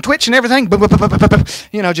and jerk and twitch and everything,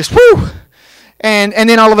 you know, just whoo. And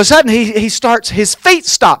then all of a sudden his feet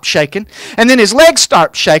stop shaking, and then his legs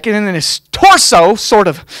start shaking, and then his torso sort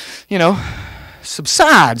of, you know,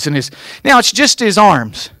 subsides. And now it's just his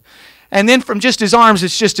arms. And then from just his arms,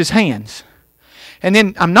 it's just his hands. And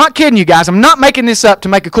then, I'm not kidding you guys. I'm not making this up to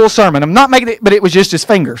make a cool sermon. I'm not making it, but it was just his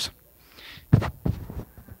fingers.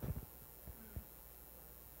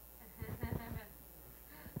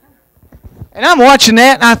 And I'm watching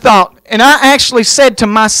that, and I thought, and I actually said to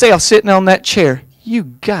myself sitting on that chair, you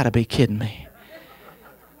got to be kidding me.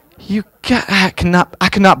 I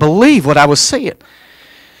cannot believe what I was seeing.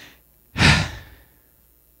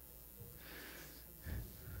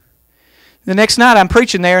 The next night I'm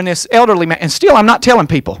preaching there, and this elderly man, and still I'm not telling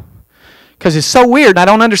people because it's so weird and I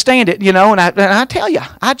don't understand it, and I tell you,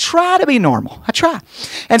 I try to be normal. I try.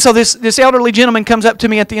 And so this elderly gentleman comes up to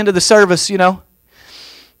me at the end of the service,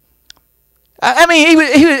 I mean,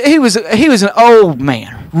 he was an old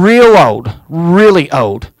man, real old, really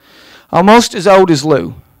old, almost as old as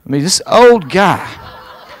Lou. I mean, this old guy.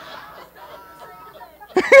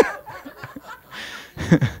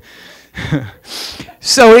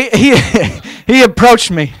 So he approached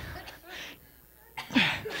me,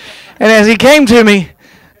 and as he came to me,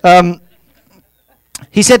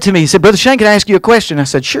 he said to me, "Brother Shane, can I ask you a question?" I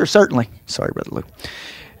said, "Sure, certainly." Sorry, Brother Lou.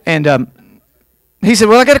 And he said,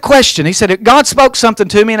 "Well, I got a question." He said, "God spoke something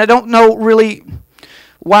to me, and I don't know really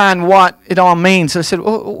why and what it all means." So I said,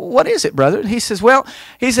 "Well, what is it, brother?" And he says,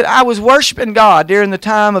 I was worshiping God during the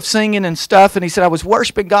time of singing and stuff, and he said, I was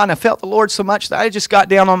worshiping God, and I felt the Lord so much that I just got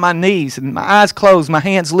down on my knees, and my eyes closed, my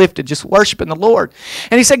hands lifted, just worshiping the Lord.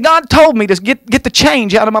 And he said, God told me to get the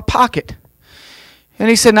change out of my pocket. And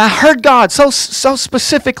he said, and I heard God so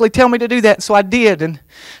specifically tell me to do that, and so I did, and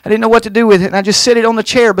I didn't know what to do with it, and I just set it on the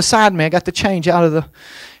chair beside me. I got the change out of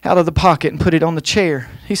the pocket and put it on the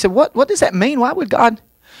chair. He said, what does that mean? Why would God...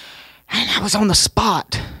 And I was on the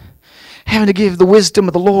spot, having to give the wisdom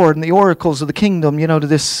of the Lord and the oracles of the kingdom, to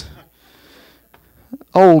this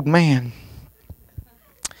old man.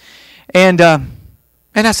 And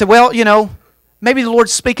I said, well, maybe the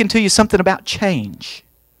Lord's speaking to you something about change.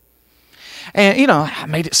 And, I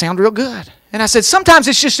made it sound real good. And I said, sometimes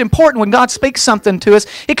it's just important when God speaks something to us.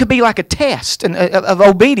 It could be like a test of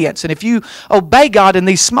obedience. And if you obey God in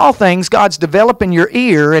these small things, God's developing your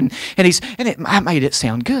ear. I made it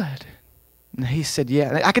sound good. And he said,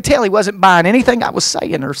 yeah. I could tell he wasn't buying anything I was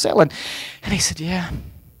saying or selling. And he said, yeah.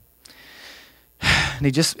 And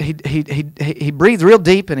he breathed real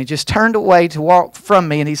deep, and he just turned away to walk from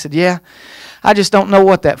me. And he said, yeah, I just don't know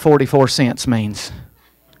what that 44 cents means.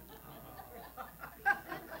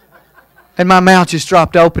 And my mouth just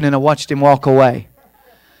dropped open, and I watched him walk away.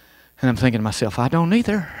 And I'm thinking to myself, I don't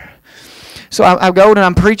either. So I go and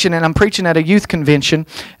I'm preaching at a youth convention,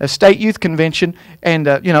 a state youth convention, and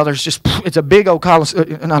there's just, it's a big old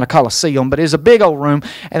not a coliseum, but it's a big old room,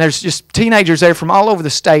 and there's just teenagers there from all over the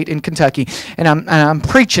state in Kentucky, and I'm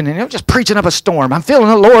preaching, and just preaching up a storm. I'm feeling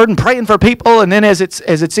the Lord and praying for people, and then as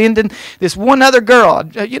it's ending, this one other girl,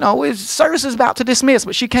 his service is about to dismiss,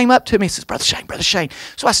 but she came up to me and says, Brother Shane.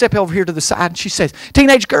 So I step over here to the side, and she says,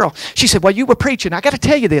 teenage girl, she said, well, you were preaching. I got to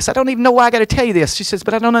tell you this. I don't even know why I got to tell you this. She says,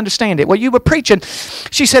 but I don't understand it. Well, you were preaching.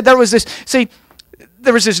 She said there was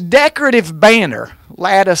this decorative banner,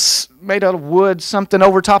 lattice made out of wood, something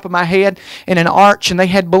over top of my head, and an arch, and they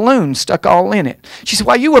had balloons stuck all in it. She said,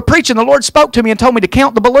 while you were preaching, the Lord spoke to me and told me to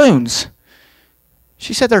count the balloons.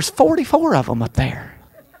 She said, there's 44 of them up there.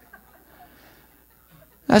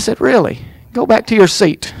 I said, really? Go back to your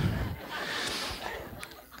seat.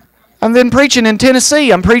 I'm then preaching in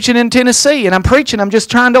Tennessee. I'm preaching, I'm just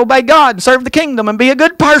trying to obey God and serve the kingdom and be a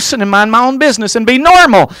good person and mind my own business and be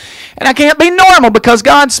normal. And I can't be normal because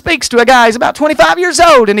God speaks to a guy. He's about 25 years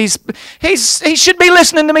old, and he should be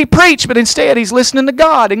listening to me preach, but instead he's listening to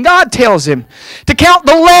God. And God tells him to count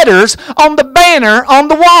the letters on the banner on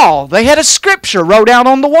the wall. They had a scripture wrote out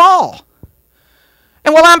on the wall.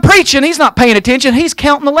 And while I'm preaching, he's not paying attention. He's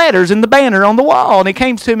counting the letters in the banner on the wall. And he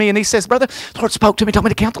came to me and he says, brother, the Lord spoke to me, told me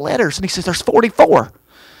to count the letters. And he says, there's 44.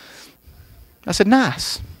 I said,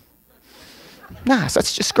 nice. Nice.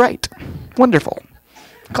 That's just great. Wonderful.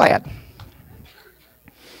 Glad.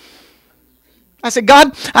 I said,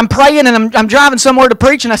 God, I'm praying and I'm driving somewhere to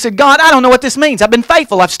preach. And I said, God, I don't know what this means. I've been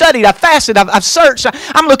faithful. I've studied. I've fasted. I've searched.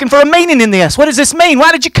 I'm looking for a meaning in this. What does this mean?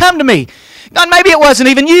 Why did you come to me? God, maybe it wasn't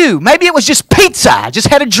even you. Maybe it was just pizza. I just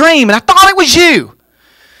had a dream, and I thought it was you.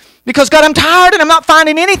 Because, God, I'm tired, and I'm not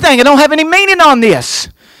finding anything. I don't have any meaning on this.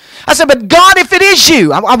 I said, but God, if it is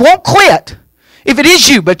you, I won't quit. If it is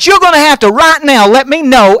you, but you're going to have to right now let me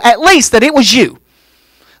know at least that it was you.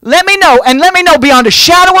 Let me know, and let me know beyond a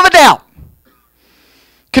shadow of a doubt.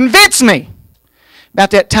 Convince me.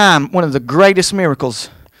 About that time, one of the greatest miracles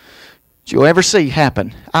that you'll ever see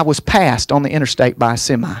happen. I was passed on the interstate by a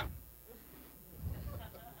semi.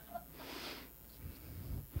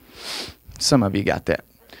 Some of you got that.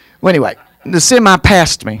 Well, anyway, the semi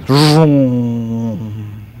passed me.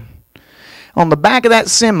 On the back of that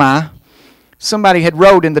semi, somebody had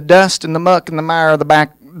rode in the dust and the muck and the mire of the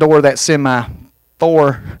back door of that semi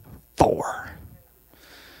 4-4.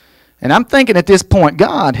 And I'm thinking at this point,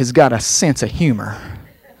 God has got a sense of humor.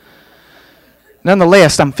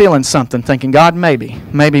 Nonetheless, I'm feeling something, thinking, God, maybe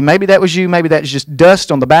that was you. Maybe that's just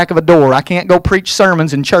dust on the back of a door. I can't go preach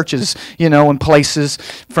sermons in churches, and places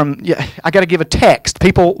I got to give a text.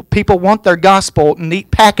 People want their gospel in neat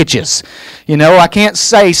packages. I can't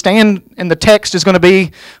say, stand, and the text is going to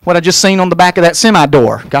be what I just seen on the back of that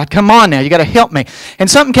semi-door. God, come on now. You got to help me. And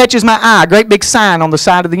something catches my eye, a great big sign on the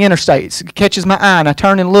side of the interstate. It catches my eye, and I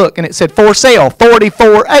turn and look, and it said, for sale,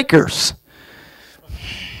 44 acres.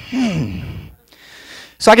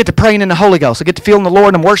 So I get to praying in the Holy Ghost. I get to feeling the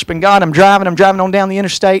Lord. I'm worshiping God. I'm driving on down the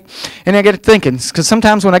interstate. And I get to thinking, because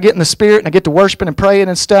sometimes when I get in the Spirit and I get to worshiping and praying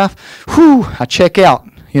and stuff, I check out,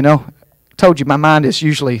 I told you my mind is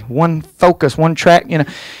usually one focus, one track, And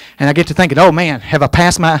I get to thinking, oh man, have I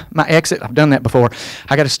passed my exit? I've done that before.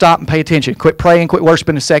 I got to stop and pay attention. Quit praying, quit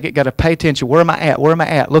worshiping a second. Got to pay attention. Where am I at? Where am I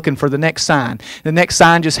at? Looking for the next sign. The next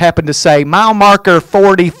sign just happened to say, mile marker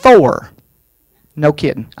 44. No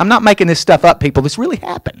kidding. I'm not making this stuff up, people. This really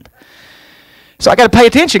happened. So I got to pay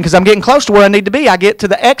attention because I'm getting close to where I need to be. I get to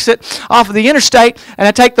the exit off of the interstate, and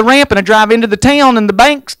I take the ramp, and I drive into the town, and the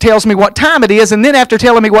bank tells me what time it is, and then after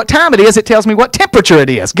telling me what time it is, it tells me what temperature it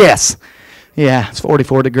is. Guess. Yeah, it's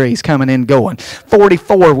 44 degrees coming in going.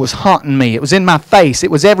 44 was haunting me. It was in my face.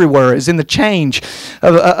 It was everywhere. It was in the change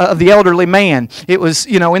of the elderly man. It was,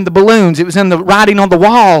 in the balloons. It was in the writing on the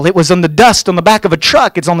wall. It was on the dust on the back of a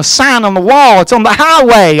truck. It's on the sign on the wall. It's on the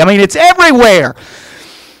highway. I mean, it's everywhere.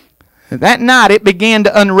 That night, it began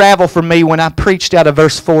to unravel for me when I preached out of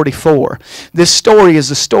verse 44. This story is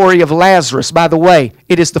the story of Lazarus. By the way,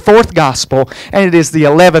 it is the fourth gospel, and it is the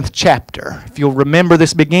 11th chapter. If you'll remember,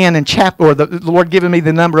 this began in the Lord giving me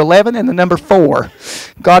the number 11 and the number 4.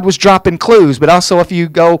 God was dropping clues, but also if you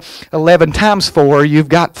go 11 times 4, you've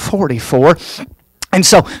got 44. And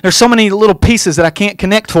so there's so many little pieces that I can't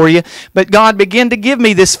connect for you, but God began to give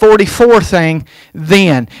me this 44 thing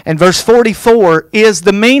then. And verse 44 is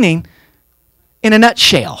the meaning in a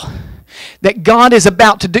nutshell that God is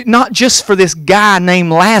about to do, not just for this guy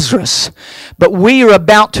named Lazarus, but we are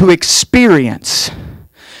about to experience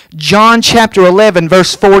John chapter 11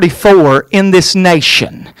 verse 44 in this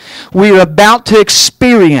nation. We are about to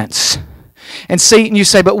experience and see, and you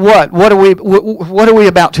say, but what are we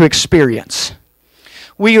about to experience?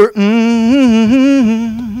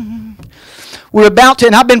 We're about to,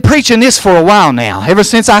 and I've been preaching this for a while now. Ever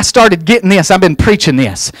since I started getting this, I've been preaching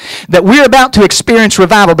this. That we're about to experience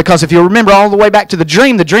revival, because if you remember all the way back to the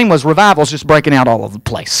dream was revivals just breaking out all over the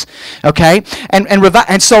place. Okay?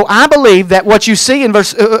 And so I believe that what you see in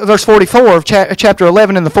verse 44 of chapter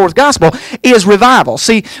 11 in the fourth gospel is revival.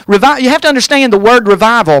 See, you have to understand the word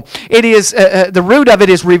revival. It is, the root of it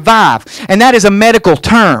is revive, and that is a medical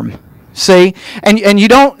term. See, and you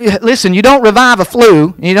don't revive a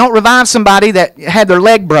flu. You don't revive somebody that had their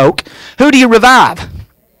leg broke. Who do you revive?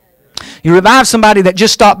 You revive somebody that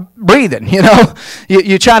just stopped breathing.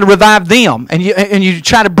 You try to revive them, and you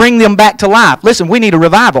try to bring them back to life. Listen, we need a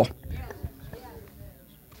revival.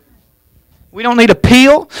 We don't need a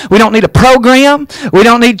pill. We don't need a program. We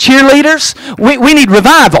don't need cheerleaders. We need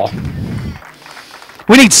revival.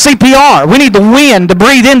 We need CPR. We need the wind to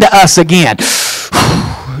breathe into us again.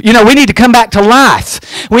 We need to come back to life.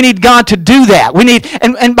 We need God to do that. We need,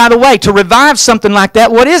 and by the way, to revive something like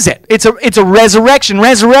that, what is it? It's a resurrection.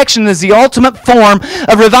 Resurrection is the ultimate form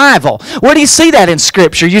of revival. Where do you see that in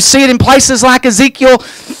Scripture? You see it in places like Ezekiel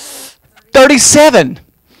 37.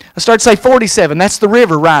 I start to say 47. That's the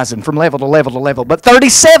river rising from level to level to level. But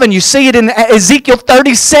 37, you see it in Ezekiel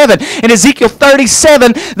 37. In Ezekiel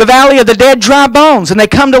 37, the valley of the dead dry bones, and they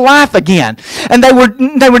come to life again. And they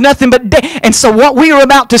were nothing but dead. And so what we are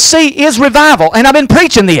about to see is revival. And I've been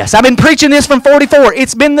preaching this. I've been preaching this from 44.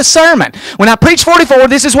 It's been the sermon. When I preach 44,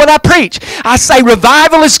 this is what I preach. I say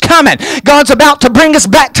revival is coming. God's about to bring us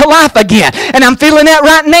back to life again. And I'm feeling that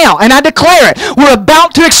right now. And I declare it. We're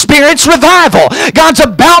about to experience revival. God's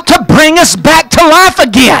about to bring us back to life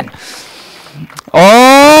again.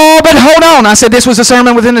 Oh, but hold on. I said this was a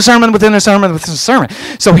sermon within a sermon within a sermon within a sermon.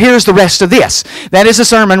 So here's the rest of this. That is a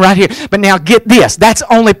sermon right here. But now get this. That's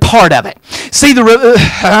only part of it. See,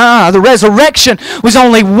 the resurrection was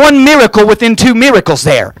only one miracle within two miracles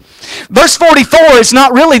there. Verse 44 is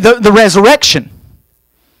not really the resurrection.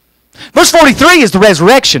 Verse 43 is the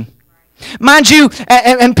resurrection. Mind you,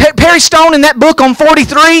 and Perry Stone in that book on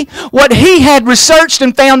 43, what he had researched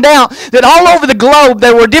and found out that all over the globe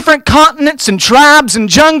there were different continents and tribes and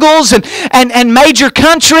jungles and major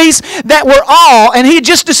countries that were all, and he had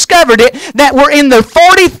just discovered it, that were in the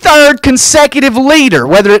 43rd consecutive leader,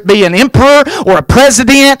 whether it be an emperor or a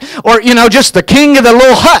president or, just the king of the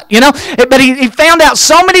little hut, But he found out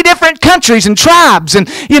so many different countries and tribes and,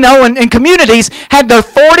 and communities had their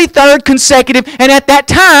 43rd consecutive, and at that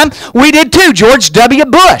time, we did too, George W.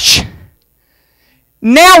 Bush.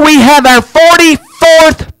 Now we have our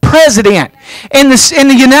 44th president in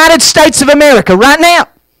the United States of America right now.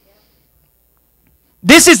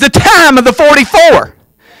 This is the time of the 44.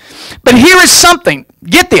 But here is something.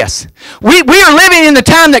 Get this. We are living in the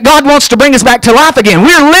time that God wants to bring us back to life again.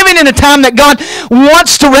 We are living in a time that God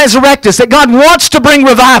wants to resurrect us, that God wants to bring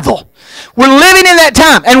revival. We're living in that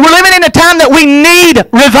time, and we're living in a time that we need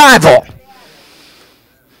revival.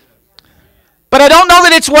 But I don't know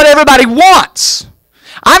that it's what everybody wants.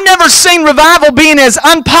 I've never seen revival being as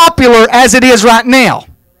unpopular as it is right now.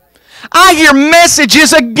 I hear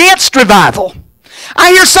messages against revival.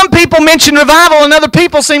 I hear some people mention revival and other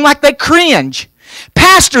people seem like they cringe.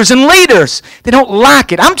 Pastors and leaders, they don't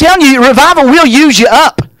like it. I'm telling you, revival will use you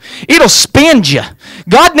up. It'll spend you.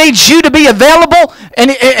 God needs you to be available,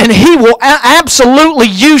 and He will absolutely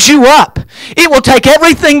use you up. It will take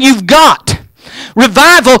everything you've got.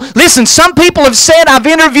 Revival, listen, some people have said, I've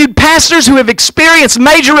interviewed pastors who have experienced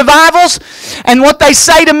major revivals, and what they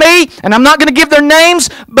say to me, and I'm not going to give their names,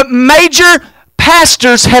 but major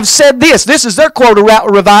pastors have said this. This is their quote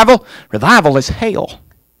about revival. Revival is hell.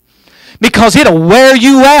 Because it'll wear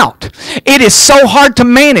you out. It is so hard to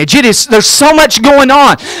manage. There's so much going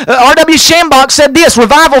on. R.W. Shambach said this,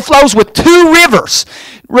 revival flows with two rivers.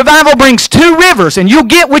 Revival brings two rivers, and you'll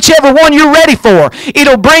get whichever one you're ready for.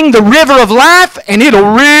 It'll bring the river of life, and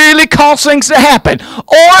it'll really cause things to happen.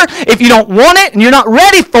 Or, if you don't want it, and you're not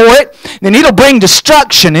ready for it, then it'll bring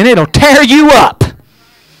destruction, and it'll tear you up.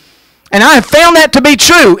 And I have found that to be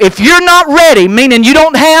true. If you're not ready, meaning you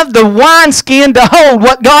don't have the wineskin to hold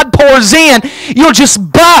what God pours in, you'll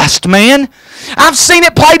just bust, man. I've seen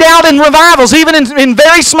it played out in revivals, even in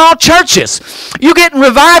very small churches. You get in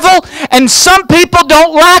revival, and some people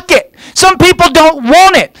don't like it. Some people don't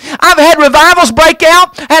want it. I've had revivals break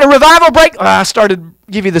out. I had a revival break. I started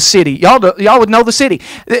to give you the city. Y'all would know the city.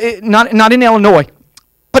 Not in Illinois.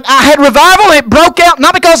 But I had revival, and it broke out,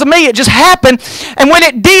 not because of me, it just happened. And when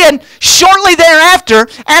it did, shortly thereafter,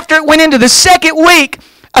 after it went into the second week,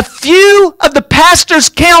 a few of the pastor's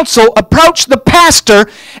council approached the pastor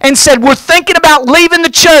and said, we're thinking about leaving the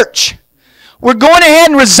church. We're going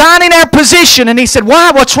ahead and resigning our position. And he said,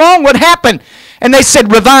 why? What's wrong? What happened? And they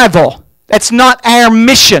said, revival. That's not our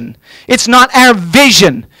mission. It's not our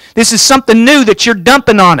vision. This is something new that you're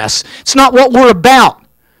dumping on us. It's not what we're about.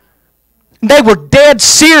 They were dead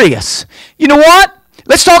serious. You know what?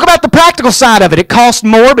 Let's talk about the practical side of it. It costs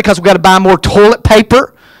more because we've got to buy more toilet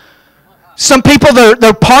paper. Some people,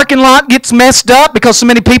 their parking lot gets messed up because so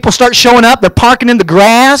many people start showing up. They're parking in the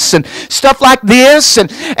grass and stuff like this. And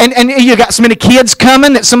you got so many kids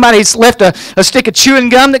coming that somebody's left a stick of chewing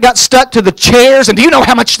gum that got stuck to the chairs. And do you know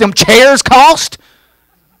how much them chairs cost?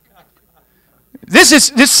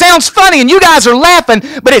 This sounds funny, and you guys are laughing,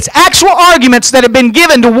 but it's actual arguments that have been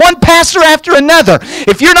given to one pastor after another.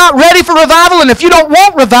 If you're not ready for revival, and if you don't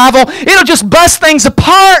want revival, it'll just bust things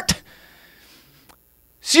apart.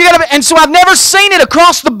 So I've never seen it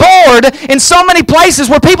across the board in so many places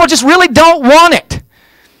where people just really don't want it.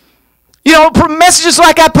 You know, messages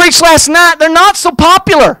like I preached last night, they're not so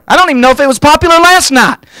popular. I don't even know if it was popular last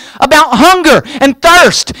night. About hunger and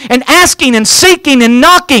thirst and asking and seeking and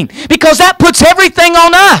knocking, because that puts everything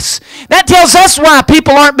on us. That tells us why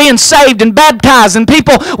people aren't being saved and baptized, and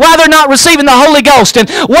why they're not receiving the Holy Ghost, and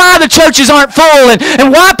why the churches aren't full,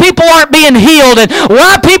 and why people aren't being healed, and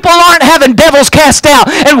why people aren't having devils cast out,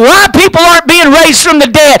 and why people aren't being raised from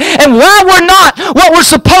the dead, and why we're not what we're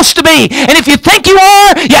supposed to be. And if you think you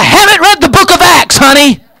are, you haven't read the book of Acts,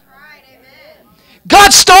 honey.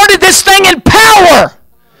 God started this thing in power.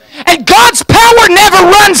 And God's power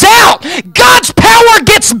never runs out. God's power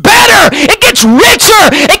gets better. It gets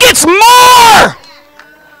richer. It gets more.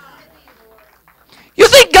 You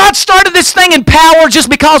think God started this thing in power just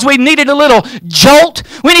because we needed a little jolt?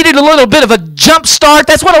 We needed a little bit of a jump start?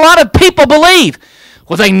 That's what a lot of people believe.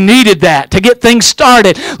 Well, they needed that to get things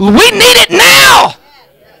started. We need it now.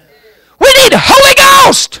 We need Holy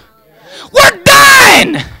Ghost. We're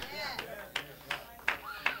dying.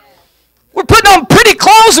 We're putting on pretty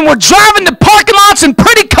clothes, and we're driving to parking lots in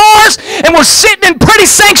pretty cars, and and we're sitting in pretty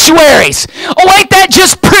sanctuaries. Oh, ain't that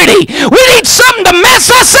just pretty? We need something to mess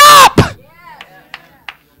us up.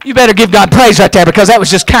 You better give God praise right there, because that was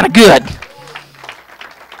just kind of good.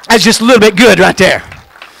 That's just a little bit good right there.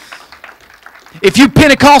 If you're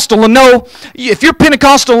Pentecostal enough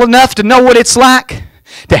to know what it's like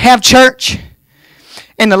to have church,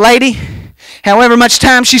 and the lady, however much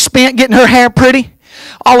time she spent getting her hair pretty,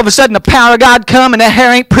 all of a sudden the power of God come and that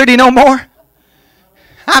hair ain't pretty no more.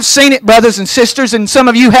 I've seen it, brothers and sisters, and some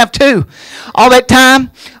of you have too. All that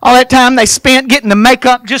time they spent getting the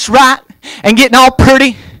makeup just right and getting all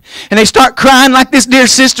pretty, and they start crying like this dear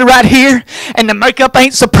sister right here, and the makeup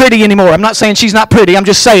ain't so pretty anymore. I'm not saying she's not pretty. I'm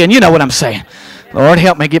just saying, you know what I'm saying. Lord,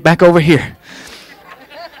 help me get back over here.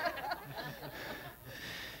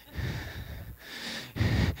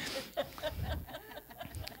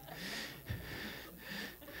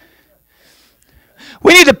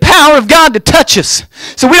 We need the power of God to touch us,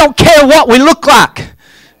 so we don't care what we look like.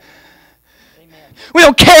 We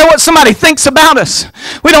don't care what somebody thinks about us.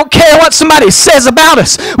 We don't care what somebody says about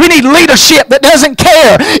us. We need leadership that doesn't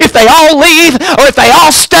care if they all leave or if they all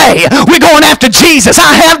stay. We're going after Jesus.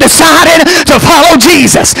 I have decided to follow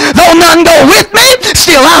Jesus. Though none go with me,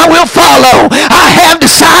 still I will follow. I have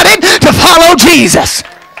decided to follow Jesus.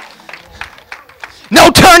 No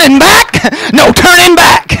turning back. No turning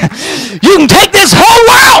back. You can take this whole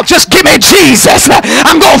world. Just give me Jesus.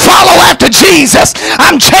 I'm going to follow after Jesus.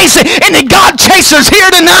 I'm chasing. Any God chasers here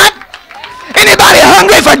tonight? Anybody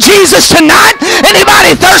hungry for Jesus tonight?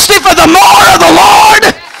 Anybody thirsty for the more of the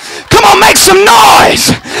Lord? Come on, make some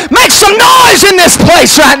noise. Make some noise in this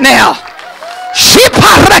place right now.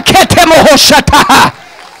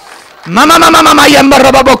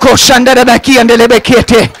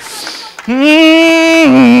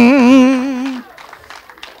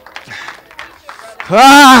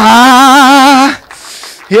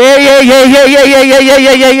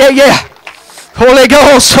 Yeah. Holy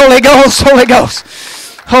Ghost, Holy Ghost, Holy Ghost.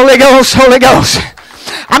 Holy Ghost, Holy Ghost.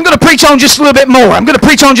 I'm going to preach on just a little bit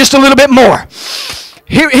more.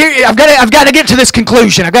 Here, I've got to get to this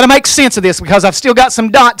conclusion. I've got to make sense of this because I've still got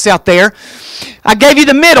some dots out there. I gave you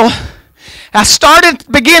the middle. I started at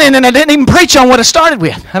the beginning and I didn't even preach on what I started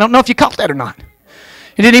with. I don't know if you caught that or not.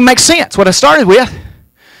 It didn't even make sense what I started with.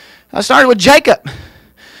 I started with Jacob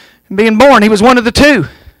being born. He was one of the two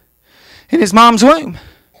in his mom's womb.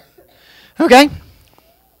 Okay?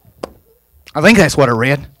 I think that's what I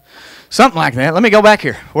read. Something like that. Let me go back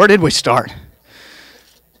here. Where did we start?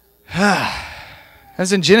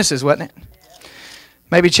 That's in Genesis, wasn't it?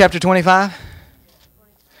 Maybe chapter 25?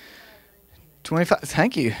 25.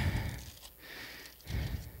 Thank you.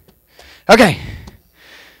 Okay.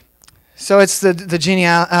 So it's the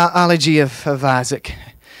genealogy of Isaac,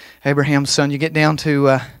 Abraham's son. You get down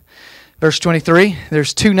to verse 23.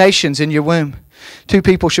 There's two nations in your womb. Two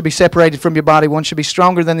people should be separated from your body. One should be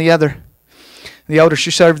stronger than the other. The older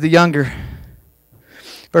should serve the younger.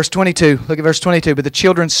 Verse 22. Look at verse 22. But the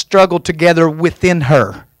children struggled together within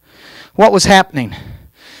her. What was happening?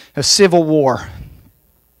 A civil war.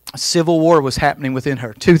 A civil war was happening within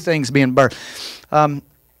her. Two things being birthed.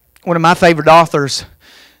 One of my favorite authors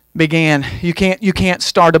began, you can't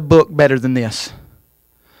start a book better than this.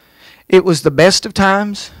 It was the best of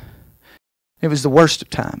times. It was the worst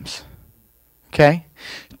of times. Okay?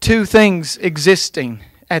 Two things existing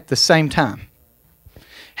at the same time.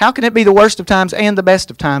 How can it be the worst of times and the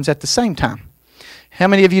best of times at the same time? How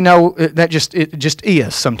many of you know that it just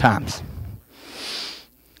is sometimes?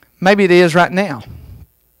 Maybe it is right now.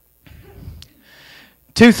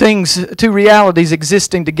 Two realities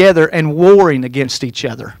existing together and warring against each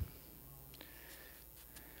other.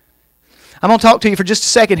 I'm going to talk to you for just a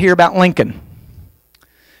second here about Lincoln.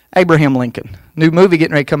 Abraham Lincoln. New movie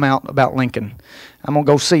getting ready to come out about Lincoln. I'm going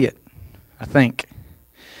to go see it, I think.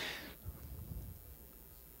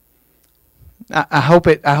 I hope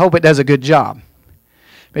it does a good job.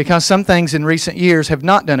 Because some things in recent years have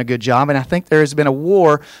not done a good job, and I think there has been a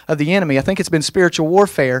war of the enemy. I think it's been spiritual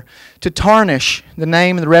warfare to tarnish the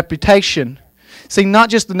name and the reputation. See, not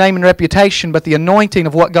just the name and reputation, but the anointing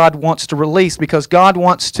of what God wants to release, because God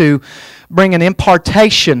wants to bring an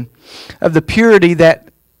impartation of the purity that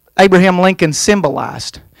Abraham Lincoln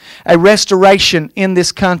symbolized. A restoration in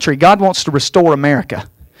this country. God wants to restore America.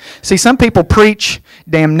 See, some people preach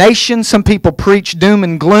damnation, some people preach doom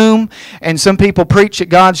and gloom, and some people preach that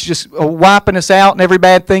God's just wiping us out and every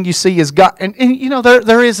bad thing you see is God. And you know,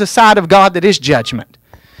 there is a side of God that is judgment.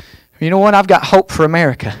 You know what? I've got hope for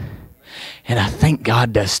America, and I think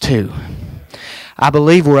God does too. I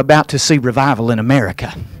believe we're about to see revival in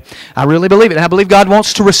America. I really believe it. I believe God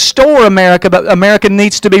wants to restore America, but America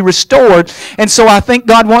needs to be restored. And so I think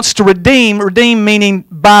God wants to redeem meaning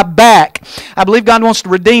buy back. I believe God wants to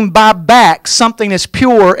redeem, buy back something as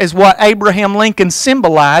pure as what Abraham Lincoln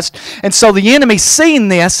symbolized. And so the enemy seeing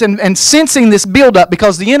this and sensing this buildup,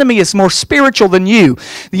 because the enemy is more spiritual than you.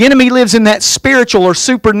 The enemy lives in that spiritual or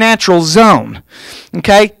supernatural zone.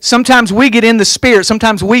 Okay? Sometimes we get in the spirit.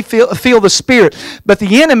 Sometimes we feel the spirit. But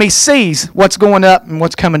the enemy sees what's going up and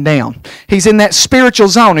what's coming down. He's in that spiritual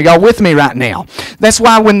zone. Are y'all with me right now? That's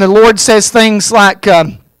why when the Lord says things like,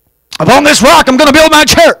 upon this rock I'm going to build my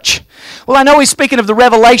church. Well, I know he's speaking of the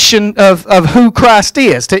revelation of who Christ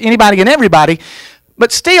is to anybody and everybody.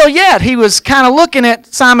 But still yet, he was kind of looking at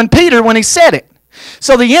Simon Peter when he said it.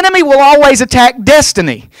 So the enemy will always attack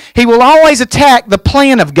destiny. He will always attack the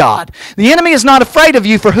plan of God. The enemy is not afraid of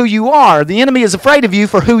you for who you are. The enemy is afraid of you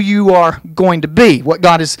for who you are going to be, what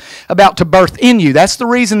God is about to birth in you. That's the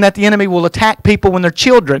reason that the enemy will attack people when they're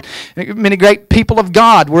children. Many great people of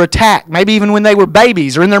God were attacked, maybe even when they were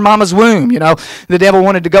babies or in their mama's womb. You know, the devil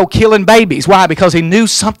wanted to go killing babies. Why? Because he knew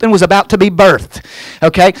something was about to be birthed.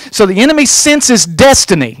 Okay? So the enemy senses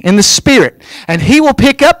destiny in the spirit, and he will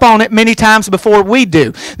pick up on it many times before we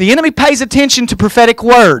do. The enemy pays attention to prophetic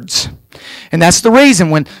words. And that's the reason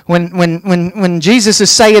when Jesus is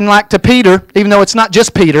saying, like to Peter, even though it's not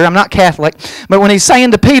just Peter, I'm not Catholic, but when he's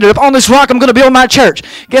saying to Peter, upon this rock I'm going to build my church.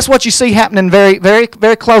 Guess what you see happening very, very,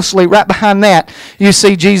 very closely right behind that? You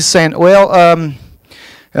see Jesus saying, well,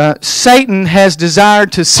 Satan has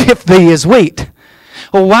desired to sift thee as wheat.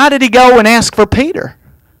 Well, why did he go and ask for Peter?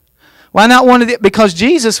 Why not one of the... Because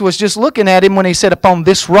Jesus was just looking at him when he said, upon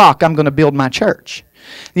this rock I'm going to build my church.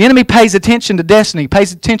 The enemy pays attention to destiny,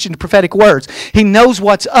 pays attention to prophetic words. He knows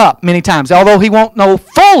what's up many times. Although he won't know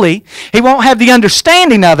fully, he won't have the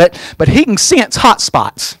understanding of it, but he can sense hot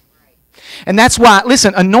spots. And that's why,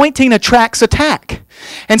 listen, anointing attracts attack.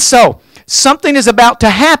 And so, something is about to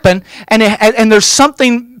happen, and there's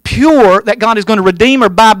something pure that God is going to redeem or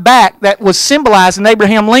buy back that was symbolized in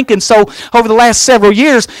Abraham Lincoln. So over the last several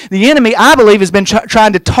years, the enemy, I believe, has been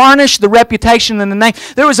trying to tarnish the reputation and the name.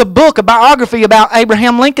 There was a book, a biography about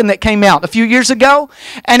Abraham Lincoln that came out a few years ago,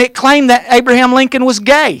 and it claimed that Abraham Lincoln was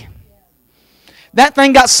gay. That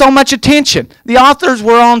thing got so much attention. The authors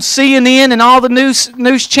were on CNN and all the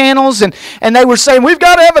news channels, and they were saying, we've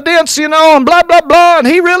got evidence, you know, and blah, blah, blah, and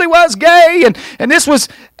he really was gay, and this was,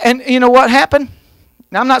 and you know what happened?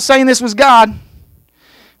 Now, I'm not saying this was God.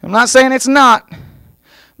 I'm not saying it's not.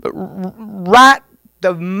 But right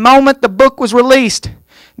the moment the book was released,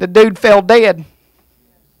 the dude fell dead.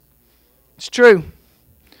 It's true.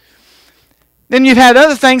 Then you've had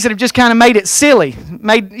other things that have just kind of made it silly.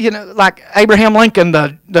 Made, you know, like Abraham Lincoln,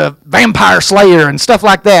 the vampire slayer and stuff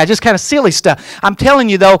like that. Just kind of silly stuff. I'm telling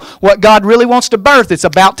you, though, what God really wants to birth, it's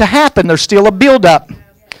about to happen. There's still a buildup.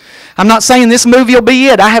 I'm not saying this movie will be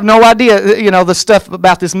it. I have no idea, you know, the stuff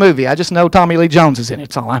about this movie. I just know Tommy Lee Jones is in it.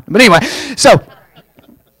 That's all I know. But anyway, so...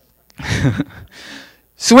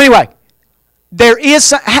 so anyway, there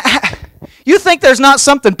is... You think there's not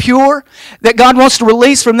something pure that God wants to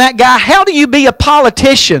release from that guy? How do you be a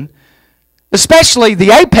politician, especially the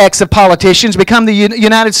apex of politicians, become the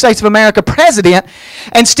United States of America president,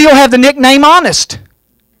 and still have the nickname honest?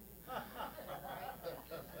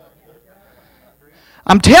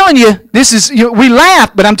 I'm telling you, this is, you know, we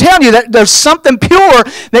laugh, but I'm telling you that there's something pure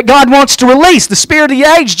that God wants to release. The spirit of the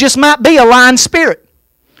age just might be a lying spirit.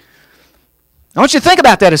 I want you to think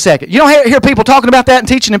about that a second. You don't hear people talking about that and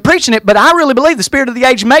teaching and preaching it, but I really believe the spirit of the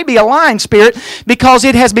age may be a lying spirit because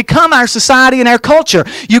it has become our society and our culture.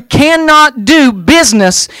 You cannot do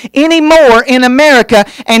business anymore in America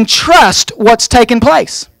and trust what's taking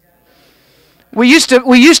place. We used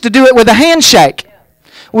to do it with a handshake.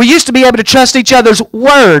 We used to be able to trust each other's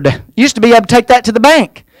word. Used to be able to take that to the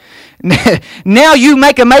bank. Now you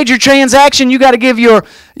make a major transaction, you got to give your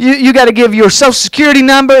Social Security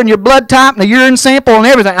number and your blood type and a urine sample and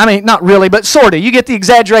everything. I mean, not really, but sort of. You get the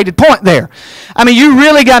exaggerated point there. I mean, you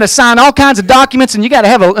really got to sign all kinds of documents, and you got to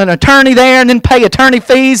have an attorney there and then pay attorney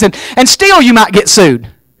fees, and still you might get sued.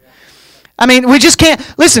 I mean, we just can't.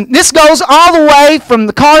 Listen, this goes all the way from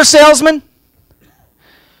the car salesman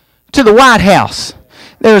to the White House.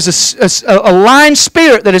 There's a lying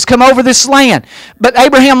spirit that has come over this land. But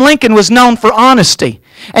Abraham Lincoln was known for honesty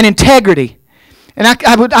and integrity. And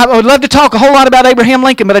I would love to talk a whole lot about Abraham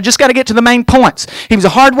Lincoln, but I just got to get to the main points. He was a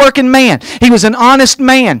hardworking man. He was an honest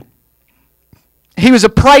man. He was a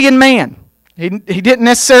praying man. He didn't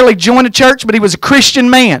necessarily join a church, but he was a Christian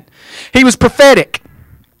man. He was prophetic.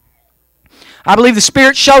 I believe the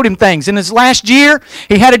Spirit showed him things. In his last year,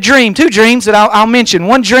 he had a dream, 2 dreams that I'll mention.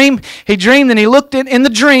 One dream, he dreamed and he looked in the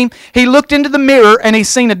dream, he looked into the mirror and he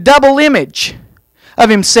seen a double image of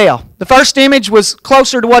himself. The first image was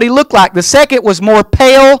closer to what he looked like. The second was more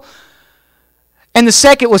pale, and the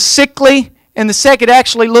second was sickly, and the second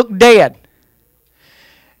actually looked dead.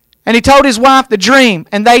 And he told his wife the dream,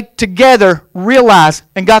 and they together realized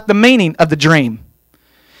and got the meaning of the dream.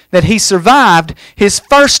 That he survived his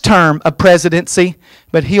first term of presidency,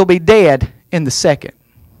 but he'll be dead in the second.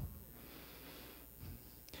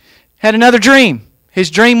 Had another dream.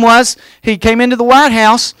 His dream was he came into the White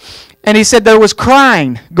House and he said there was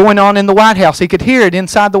crying going on in the White House. He could hear it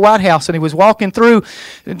inside the White House, and he was walking through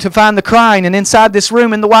to find the crying, and inside this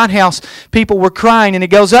room in the White House people were crying, and he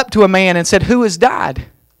goes up to a man and said, "Who has died?"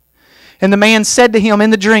 And the man said to him in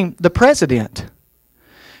the dream, "The president."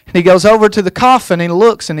 And he goes over to the coffin and he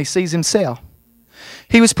looks and he sees himself.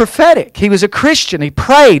 He was prophetic. He was a Christian. He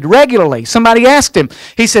prayed regularly. Somebody asked him.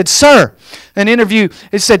 He said, "Sir," an interview,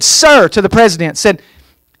 it said, "Sir," to the president, said,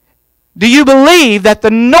 "Do you believe that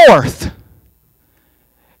the North,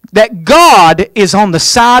 that God is on the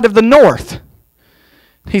side of the North?"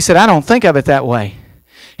 He said, "I don't think of it that way."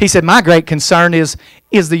 He said, "My great concern is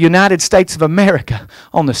the United States of America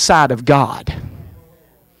on the side of God?"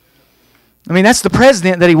 I mean, that's the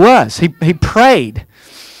president that he was. He prayed.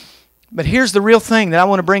 But here's the real thing that I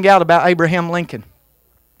want to bring out about Abraham Lincoln.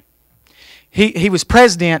 He was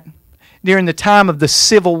president during the time of the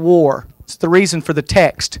Civil War. It's the reason for the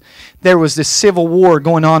text. There was this civil war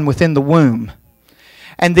going on within the womb.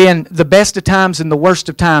 And then the best of times and the worst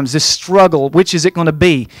of times, this struggle, which is it going to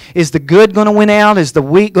be? Is the good going to win out? Is the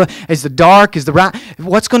weak, is the dark, is the right?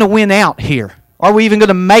 What's going to win out here? Are we even going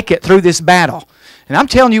to make it through this battle? And I'm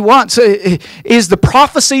telling you what, is the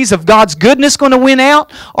prophecies of God's goodness going to win out,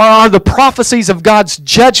 or are the prophecies of God's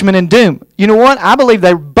judgment and doom? You know what? I believe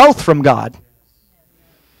they're both from God.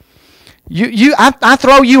 I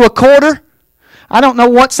throw you a quarter, I don't know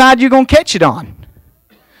what side you're going to catch it on.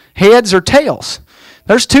 Heads or tails.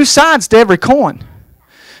 There's 2 sides to every coin.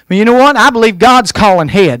 But you know what? I believe God's calling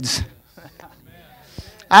heads.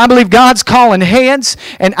 I believe God's calling heads,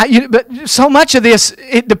 but so much of this,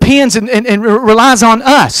 it depends and relies on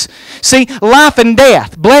us. See, life and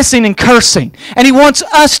death, blessing and cursing. And He wants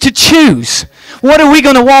us to choose. What are we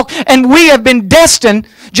going to walk? And we have been destined,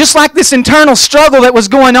 just like this internal struggle that was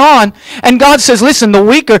going on. And God says, listen, the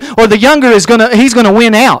weaker or the younger he's going to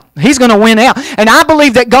win out. He's going to win out. And I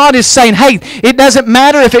believe that God is saying, hey, it doesn't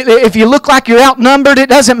matter if you look like you're outnumbered. It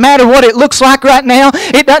doesn't matter what it looks like right now.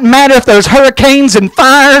 It doesn't matter if there's hurricanes and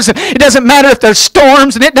fires. And it doesn't matter if there's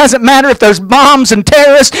storms. And it doesn't matter if there's bombs and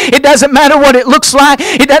terrorists. It doesn't matter what it looks like.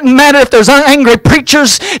 It doesn't matter if there's angry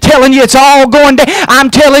preachers telling you it's all going down. I'm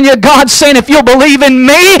telling you, God's saying, if you'll believe in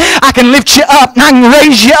me, I can lift you up and I can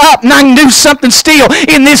raise you up and I can do something still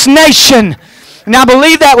in this nation. And I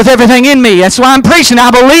believe that with everything in me. That's why I'm preaching. I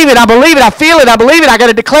believe it. I believe it. I feel it. I believe it. I got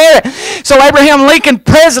to declare it. So Abraham Lincoln,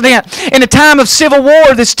 president, in a time of civil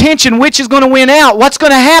war, this tension, which is going to win out? What's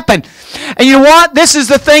going to happen? And you know what? This is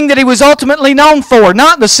the thing that he was ultimately known for.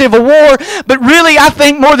 Not the Civil War, but really, I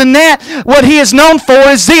think more than that, what he is known for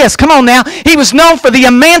is this. Come on now. He was known for the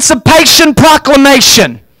Emancipation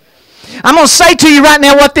Proclamation. I'm going to say to you right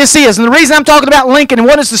now what this is. And the reason I'm talking about Lincoln and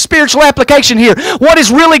what is the spiritual application here, what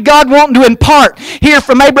is really God wanting to impart here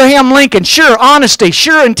from Abraham Lincoln? Sure, honesty.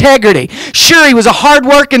 Sure, integrity. Sure, he was a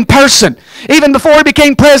hard-working person. Even before he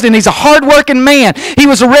became president, he's a hard-working man. He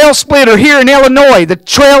was a rail splitter here in Illinois. The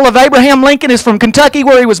trail of Abraham Lincoln is from Kentucky,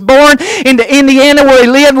 where he was born, into Indiana, where he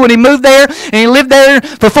lived when he moved there. And he lived there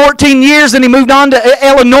for 14 years. Then he moved on to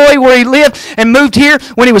Illinois, where he lived, and moved here.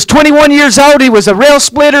 When he was 21 years old, he was a rail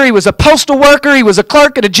splitter. He was a postal worker. He was a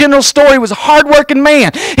clerk at a general store. He was a hard-working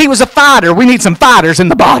man. He was a fighter. We need some fighters in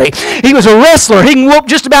the body. He was a wrestler. He can whoop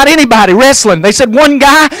just about anybody wrestling. They said one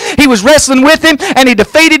guy, he was wrestling with him, and he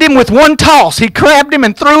defeated him with one toss. He grabbed him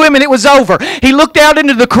and threw him, and it was over. He looked out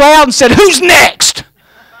into the crowd and said, "Who's next?"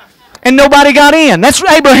 And nobody got in. That's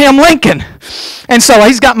Abraham Lincoln. And so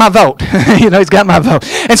he's got my vote. He's got my vote.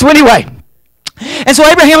 And so anyway, and so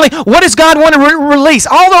Abraham Lincoln, what does God want to release?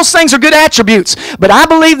 All those things are good attributes. But I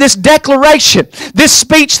believe this declaration, this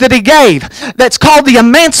speech that he gave, that's called the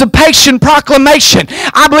Emancipation Proclamation,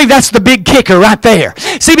 I believe that's the big kicker right there.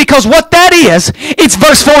 See, because what that is, it's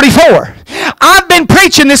verse 44. I've been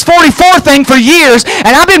preaching this 44 thing for years, and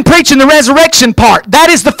I've been preaching the resurrection part. That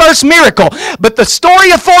is the first miracle. But the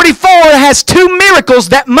story of 44 has 2 miracles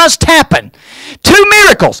that must happen. 2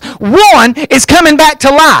 miracles. One is coming back to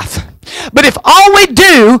life. But if all we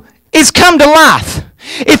do is come to life,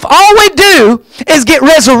 if all we do is get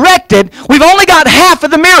resurrected, we've only got half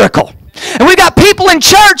of the miracle. And we got people in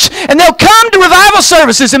church, and they'll come to revival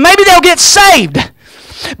services, and maybe they'll get saved.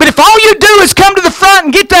 But if all you do is come to the front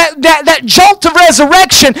and get that jolt of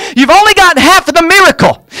resurrection, you've only got half of the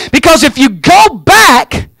miracle. Because if you go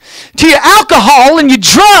back to your alcohol and your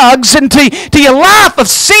drugs and to your life of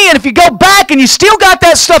sin, if you go back and you still got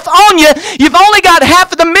that stuff on you, you've only got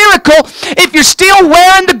half of the miracle if you're still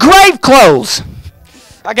wearing the grave clothes.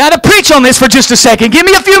 I got to preach on this for just a second. Give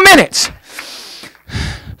me a few minutes.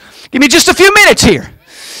 Give me just a few minutes here.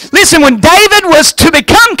 Listen, when David was to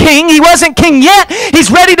become king, he wasn't king yet.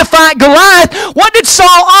 He's ready to fight Goliath. What did Saul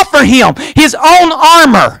offer him? His own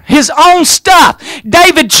armor, his own stuff.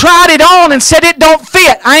 David tried it on and said, it don't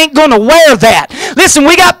fit. I ain't going to wear that. Listen,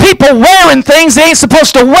 we got people wearing things they ain't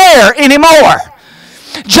supposed to wear anymore.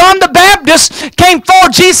 John the Baptist came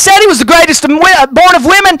forward. Jesus said he was the greatest born of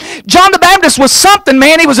women. John the Baptist was something,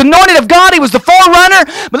 man. He was anointed of God. He was the forerunner.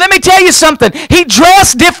 But let me tell you something. He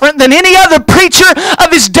dressed different than any other preacher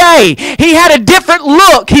of his day. He had a different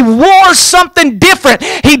look. He wore something different.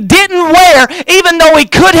 He didn't wear, even though he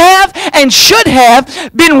could have and should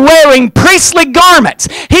have been wearing priestly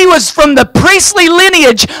garments. He was from the priestly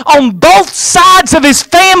lineage on both sides of his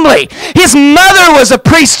family. His mother was a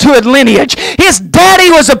priesthood lineage. His daddy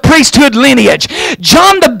was a priesthood lineage.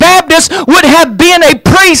 John the Baptist would have been a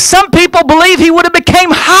priest. Some people believe he would have became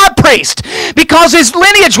high priest because his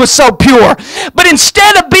lineage was so pure. But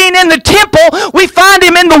instead of being in the temple, we find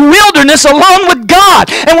him in the wilderness alone with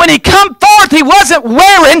God. And when he come forth, he wasn't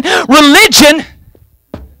wearing religion.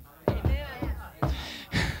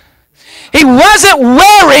 He wasn't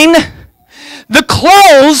wearing the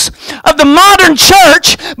clothes of the modern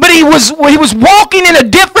church, but he was walking in a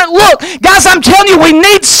different look. Guys, I'm telling you, we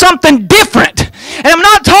need something different. And I'm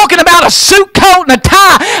not talking about a suit coat and a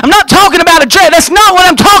tie. I'm not talking about a dress. That's not what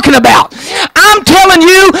I'm talking about. I'm telling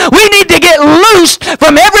you, we need to get loosed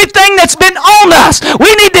from everything that's been on us.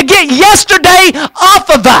 We need to get yesterday off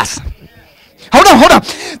of us. Hold on.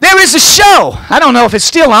 There is a show. I don't know if it's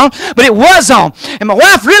still on, but it was on. And my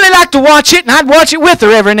wife really liked to watch it, and I'd watch it with her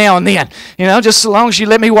every now and then. You know, just as long as she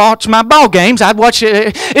let me watch my ball games, I'd watch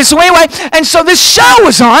it. And so anyway, and so this show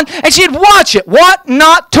was on, and she'd watch it. What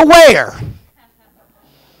not to wear.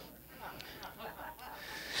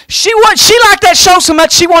 She liked that show so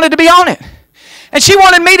much she wanted to be on it. And she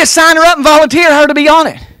wanted me to sign her up and volunteer her to be on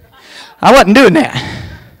it. I wasn't doing that.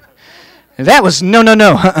 That was no.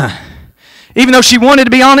 Even though she wanted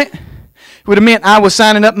to be on it, it would have meant I was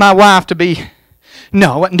signing up my wife to be,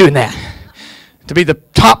 no, I wasn't doing that. To be the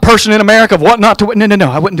top person in America of what not to wear.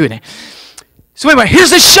 No, I wasn't doing that. So anyway, here's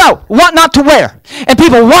this show, What Not to Wear. And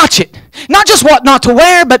people watch it. Not just what not to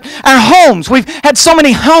wear, but our homes. We've had so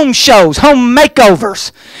many home shows, home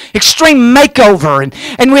makeovers, extreme makeover.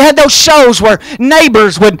 And we had those shows where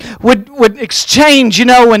neighbors would exchange, you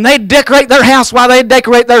know, and they'd decorate their house while they'd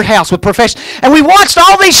decorate their house with professionals. And we watched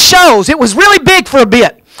all these shows. It was really big for a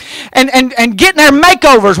bit. And getting our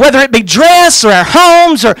makeovers, whether it be dress or our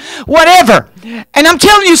homes or whatever. And I'm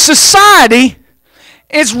telling you, society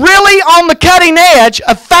is really on the cutting edge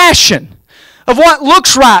of fashion, of what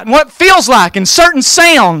looks right and what feels like and certain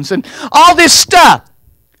sounds and all this stuff.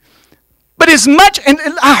 But as much, and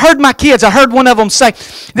I heard one of them say,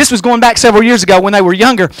 this was going back several years ago when they were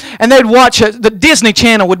younger, and they'd watch, the Disney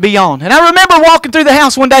Channel would be on. And I remember walking through the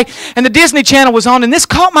house one day, and the Disney Channel was on, and this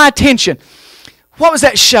caught my attention. What was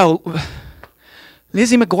that show?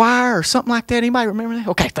 Lizzie McGuire or something like that? Anybody remember that?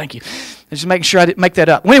 Okay, thank you. Just making sure I didn't make that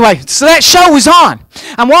up. Well, anyway, so that show was on.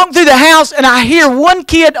 I'm walking through the house, and I hear one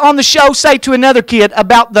kid on the show say to another kid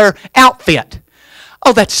about their outfit.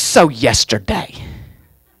 Oh, that's so yesterday.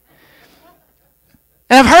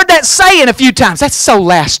 And I've heard that saying a few times. That's so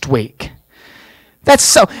last week. That's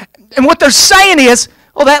so. And what they're saying is,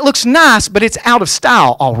 oh, that looks nice, but it's out of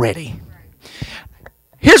style already.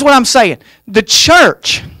 Here's what I'm saying. The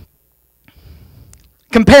church,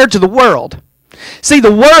 compared to the world, see,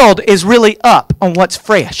 the world is really up on what's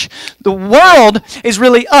fresh. The world is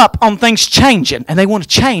really up on things changing, and they want to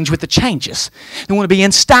change with the changes. They want to be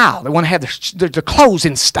in style. They want to have their clothes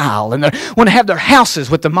in style, and they want to have their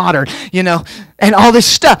houses with the modern, you know, and all this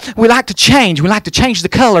stuff. We like to change. We like to change the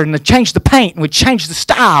color and to change the paint, and we change the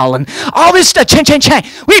style, and all this stuff. Change.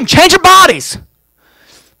 We even change our bodies.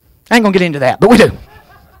 I ain't going to get into that, but we do.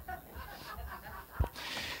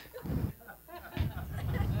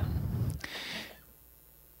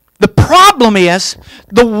 The problem is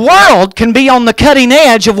the world can be on the cutting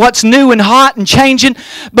edge of what's new and hot and changing,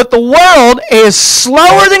 but the world is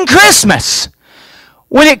slower than Christmas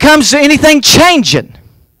when it comes to anything changing.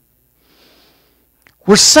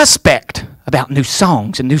 We're suspect about new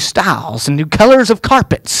songs and new styles and new colors of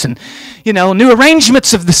carpets and, new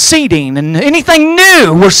arrangements of the seating and anything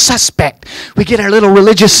new, we're suspect. We get our little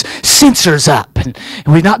religious censors up, and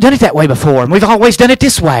we've not done it that way before, and we've always done it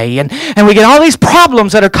this way, and we get all these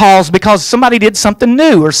problems that are caused because somebody did something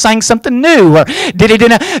new or sang something new or did it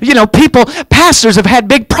in a, pastors have had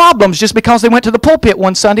big problems just because they went to the pulpit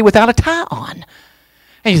one Sunday without a tie on.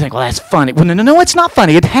 And you think, well, that's funny. Well, no, it's not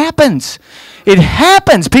funny. It happens. It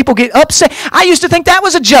happens. People get upset. I used to think that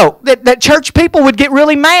was a joke, that church people would get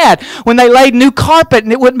really mad when they laid new carpet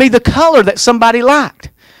and it wouldn't be the color that somebody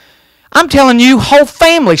liked. I'm telling you, whole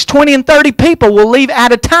families, 20 and 30 people, will leave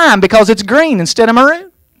out of time because it's green instead of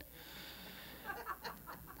maroon.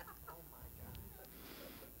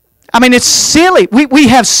 I mean, it's silly. We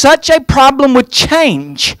have such a problem with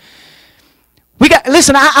change.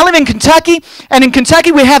 Listen, I live in Kentucky, and in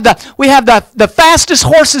Kentucky we have the fastest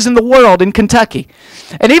horses in the world in Kentucky.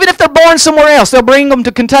 And even if they're born somewhere else, they'll bring them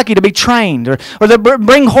to Kentucky to be trained, or they'll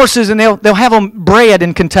bring horses and they'll have them bred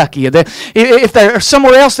in Kentucky. If they're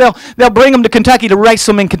somewhere else, they'll bring them to Kentucky to race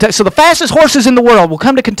them in Kentucky. So the fastest horses in the world will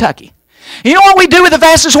come to Kentucky. And you know what we do with the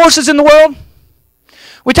fastest horses in the world?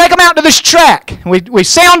 We take them out to this track, and we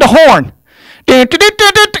sound a horn. And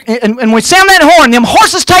we sound that horn, them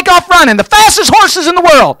horses take off running, the fastest horses in the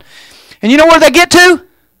world. And you know where they get to?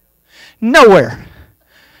 Nowhere.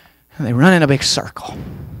 And they run in a big circle.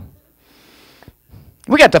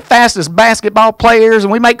 We got the fastest basketball players,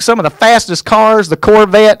 and we make some of the fastest cars. The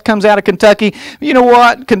Corvette comes out of Kentucky. You know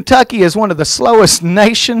what? Kentucky is one of the slowest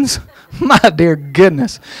nations. My dear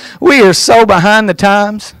goodness. We are so behind the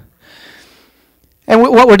times. And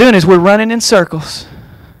what we're doing is we're running in circles,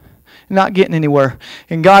 not getting anywhere.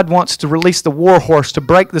 And God wants to release the war horse to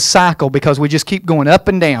break the cycle because we just keep going up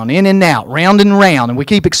and down, in and out, round and round, and we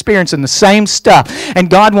keep experiencing the same stuff. And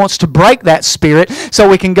God wants to break that spirit so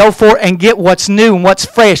we can go for it and get what's new and what's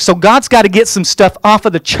fresh. So God's got to get some stuff off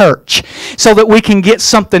of the church so that we can get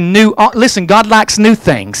something new. Listen, God likes new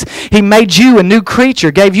things. He made you a new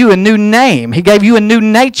creature, gave you a new name. He gave you a new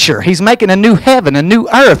nature. He's making a new heaven, a new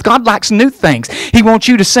earth. God likes new things. He wants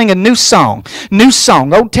you to sing a new song. New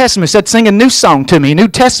song. Old Testament said, sing a new song to me. New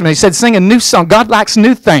Testament, he said, sing a new song. God likes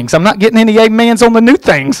new things. I'm not getting any amens on the new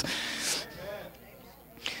things.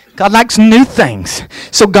 God likes new things.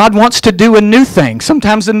 So God wants to do a new thing.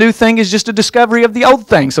 Sometimes the new thing is just a discovery of the old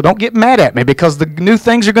thing. So don't get mad at me because the new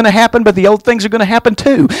things are going to happen, but the old things are going to happen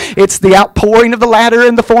too. It's the outpouring of the latter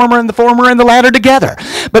and the former and the former and the latter together.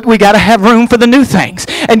 But we got to have room for the new things.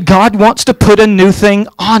 And God wants to put a new thing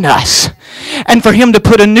on us. And for him to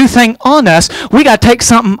put a new thing on us, we got to take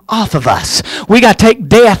something off of us. We got to take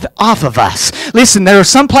death off of us. Listen, there are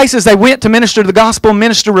some places they went to minister the gospel,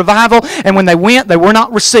 minister revival, and when they went, they were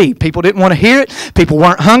not received. People didn't want to hear it. People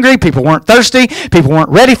weren't hungry. People weren't thirsty. People weren't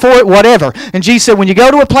ready for it, whatever. And Jesus said, when you go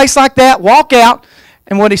to a place like that, walk out,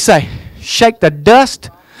 and what did he say? Shake the dust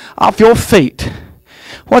off your feet.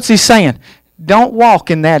 What's he saying? Don't walk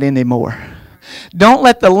in that anymore. Don't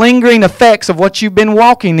let the lingering effects of what you've been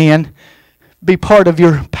walking in be part of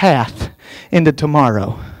your path into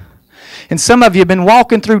tomorrow. And some of you have been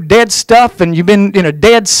walking through dead stuff and you've been in a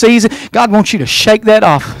dead season. God wants you to shake that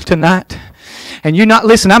off tonight. And you're not,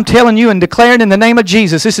 listen, I'm telling you and declaring in the name of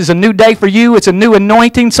Jesus, this is a new day for you. It's a new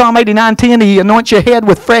anointing. Psalm 89:10, he anoints your head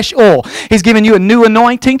with fresh oil. He's giving you a new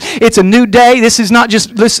anointing. It's a new day. This is not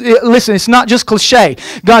just, listen, it's not just cliche.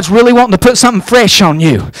 God's really wanting to put something fresh on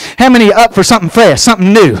you. How many are up for something fresh,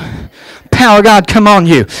 something new? Power of God come on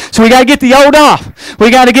you. So we got to get the old off. We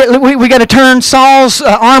got to turn Saul's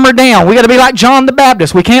armor down. We got to be like John the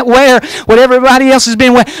Baptist. We can't wear what everybody else has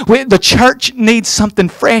been wearing. The church needs something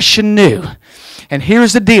fresh and new. And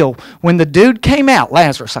here's the deal. When the dude came out,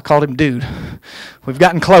 Lazarus, I called him dude. We've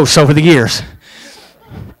gotten close over the years.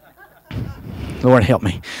 Lord help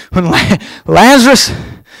me. When Lazarus,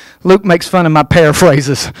 Luke makes fun of my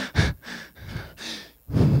paraphrases.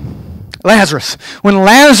 Lazarus. When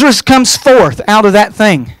Lazarus comes forth out of that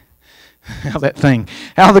thing, out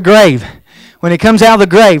of the grave. When he comes out of the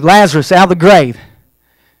grave, Lazarus out of the grave.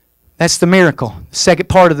 That's the miracle. The second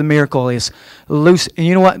part of the miracle is loose. And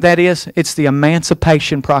you know what that is? It's the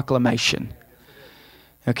Emancipation Proclamation.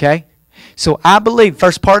 Okay? So I believe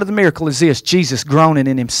first part of the miracle is this: Jesus groaning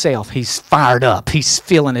in himself. He's fired up. He's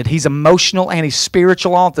feeling it. He's emotional and he's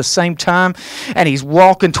spiritual all at the same time. And he's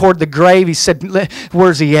walking toward the grave. He said,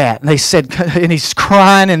 where's he at? And they said, and he's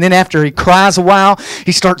crying. And then after he cries a while,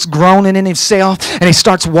 he starts groaning in himself. And he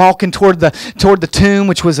starts walking toward the tomb,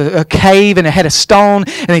 which was a cave, and it had a stone.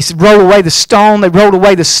 And they said, roll away the stone. They rolled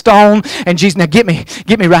away the stone. And Jesus, now get me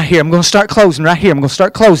right here. I'm going to start closing right here. I'm going to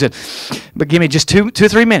start closing. But give me just two or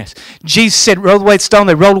 3 minutes. Jesus said, roll away the stone.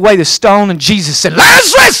 They rolled away the stone, and Jesus said,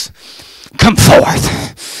 Lazarus, come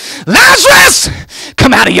forth. Lazarus,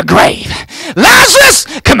 come out of your grave. Lazarus,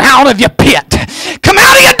 come out of your pit. Come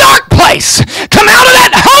out of your dark place. Come out of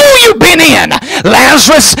that hole you've been in.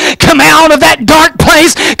 Lazarus, come out of that dark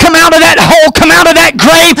place. Come out of that hole. Come out of that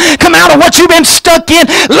grave. Come out of what you've been stuck in.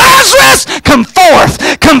 Lazarus, come forth.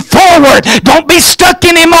 Come forward. Don't be stuck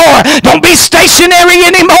anymore. Don't be stationary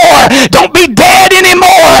anymore. Don't be dead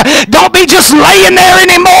anymore. Don't be just laying there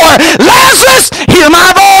anymore. Lazarus, hear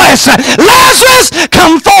my voice. Lazarus,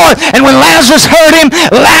 come forth. And when Lazarus heard him,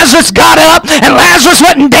 Lazarus got up, and Lazarus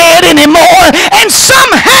wasn't dead anymore. And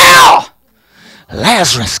somehow,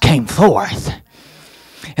 Lazarus came forth.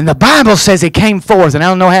 And the Bible says he came forth. And I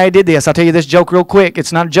don't know how he did this. I'll tell you this joke real quick.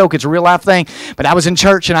 It's not a joke. It's a real life thing. But I was in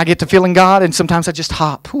church, and I get to feeling God, and sometimes I just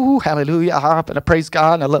hop. Ooh, hallelujah. I hop, and I praise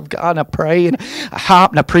God, and I love God, and I pray, and I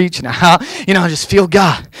hop, and I preach, and I hop. You know, I just feel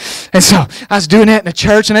God. And so I was doing that in the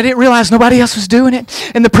church, and I didn't realize nobody else was doing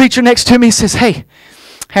it. And the preacher next to me says, hey,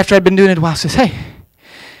 after I'd been doing it a while, says, hey,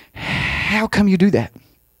 how come you do that?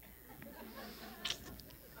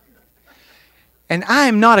 And I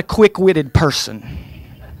am not a quick-witted person.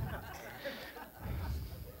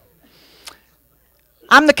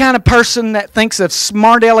 I'm the kind of person that thinks of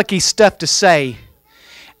smart-alecky stuff to say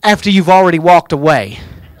after you've already walked away.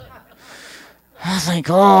 I think,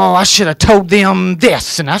 oh, I should have told them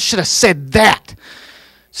this, and I should have said that.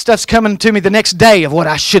 Stuff's coming to me the next day of what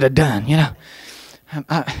I should have done, you know.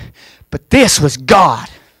 But this was God.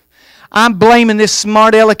 I'm blaming this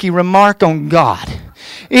smart-alecky remark on God.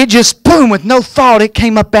 It just, boom, with no thought, it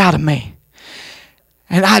came up out of me.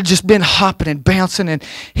 And I'd just been hopping and bouncing, and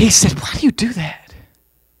he said, why do you do that?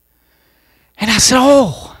 And I said,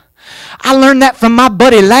 oh, I learned that from my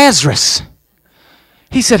buddy Lazarus.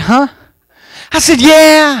 He said, huh? I said,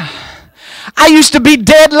 yeah, I used to be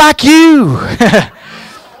dead like you.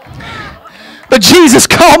 But Jesus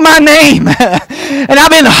called my name, and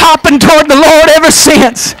I've been hopping toward the Lord ever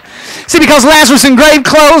since. See, because Lazarus in grave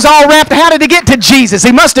clothes, all wrapped, how did he get to Jesus?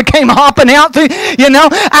 He must have came hopping out. You know,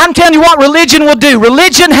 I'm telling you what religion will do.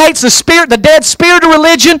 Religion hates the spirit, the dead spirit of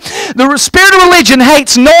religion. The spirit of religion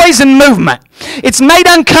hates noise and movement. It's made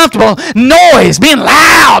uncomfortable. Noise, being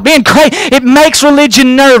loud, being crazy. It makes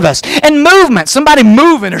religion nervous. And movement, somebody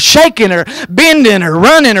moving or shaking or bending or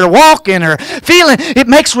running or walking or feeling, it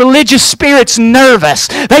makes religious spirits nervous.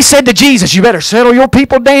 They said to Jesus, you better settle your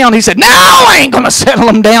people down. He said, no, I ain't going to settle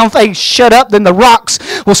them down. If they shut up, then the rocks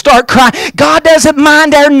will start crying. God doesn't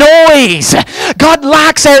mind our noise. God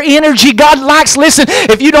likes our energy. God likes, listen,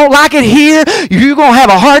 if you don't like it here, you're going to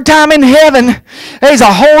have a hard time in heaven. There's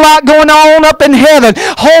a whole lot going on up in heaven.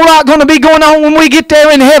 Whole lot going to be going on when we get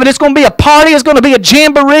there in heaven. It's going to be a party. It's going to be a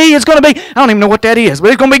jamboree. It's going to be, I don't even know what that is, but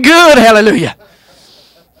it's going to be good. Hallelujah.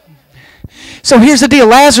 So here's the deal.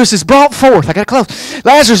 Lazarus is brought forth. I got to close.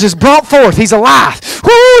 Lazarus is brought forth. He's alive.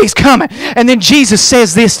 Woo, he's coming. And then Jesus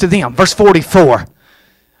says this to them. Verse 44.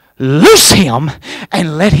 Loose him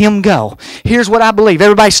and let him go. Here's what I believe.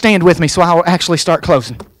 Everybody stand with me so I'll actually start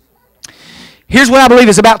closing. Here's what I believe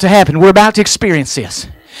is about to happen. We're about to experience this.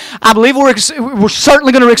 I believe we're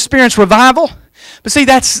certainly going to experience revival. But see,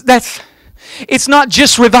 it's not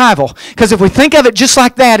just revival. Because if we think of it just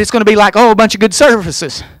like that, it's going to be like, oh, a bunch of good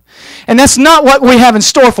services. And that's not what we have in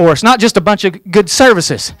store for us. Not just a bunch of good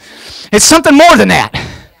services. It's something more than that.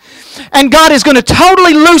 And God is going to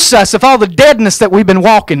totally loose us of all the deadness that we've been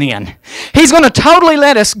walking in. He's going to totally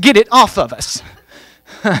let us get it off of us.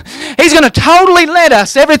 He's going to totally let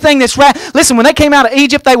us, everything that's right. Listen, when they came out of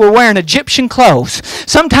Egypt, they were wearing Egyptian clothes.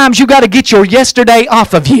 Sometimes you got to get your yesterday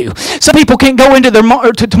off of you. Some people can't go into their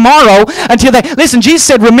tomorrow until they, listen, Jesus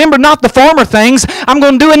said, remember not the former things. I'm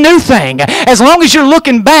going to do a new thing. As long as you're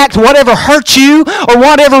looking back to whatever hurt you or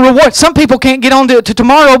whatever reward. Some people can't get on to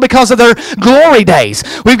tomorrow because of their glory days.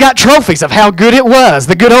 We've got trophies of how good it was,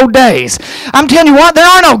 the good old days. I'm telling you what, there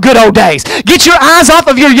are no good old days. Get your eyes off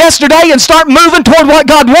of your yesterday and start moving toward what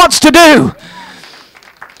God wants to do.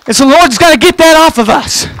 And so the Lord's got to get that off of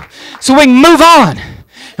us so we can move on.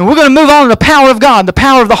 And we're going to move on to the power of God, the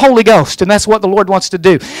power of the Holy Ghost. And that's what the Lord wants to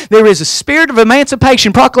do. There is a spirit of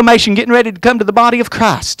emancipation, proclamation, getting ready to come to the body of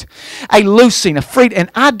Christ. A loosing, a freedom.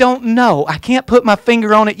 And I don't know. I can't put my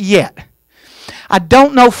finger on it yet. I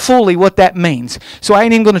don't know fully what that means. So I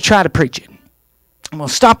ain't even going to try to preach it. I'm going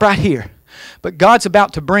to stop right here. But God's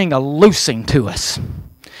about to bring a loosing to us.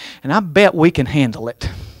 And I bet we can handle it.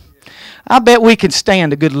 I bet we can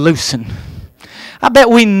stand a good loosing. I bet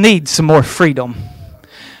we need some more freedom.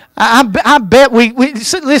 I bet we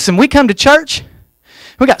listen, we come to church.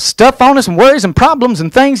 We got stuff on us and worries and problems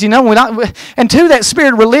and things, you know. And to that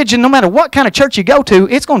spirit of religion, no matter what kind of church you go to,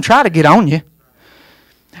 it's going to try to get on you.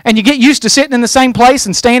 And you get used to sitting in the same place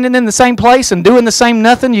and standing in the same place and doing the same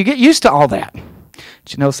nothing. You get used to all that.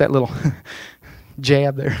 Did you notice that little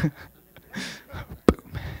jab there?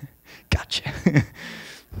 Boom. Gotcha. It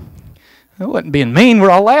wasn't being mean.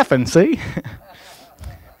 We're all laughing, see?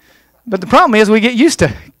 But the problem is we get used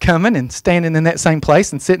to coming and standing in that same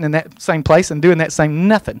place and sitting in that same place and doing that same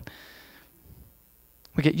nothing.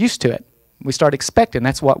 We get used to it. We start expecting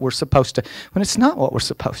that's what we're supposed to, when it's not what we're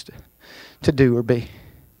supposed to do or be.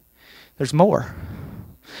 There's more.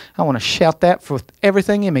 I want to shout that for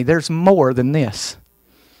everything in me. There's more than this.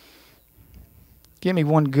 Give me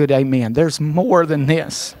one good amen. There's more than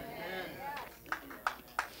this.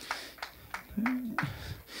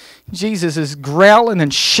 Jesus is growling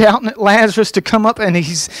and shouting at Lazarus to come up, and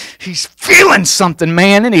he's feeling something,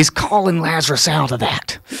 man, and he's calling Lazarus out of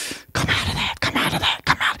that. Come out of that, come out of that,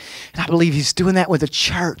 come out. And I believe he's doing that with the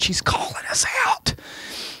church. He's calling us out.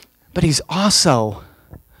 But he's also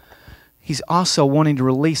wanting to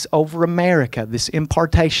release over America this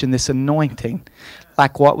impartation, this anointing,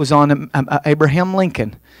 like what was on Abraham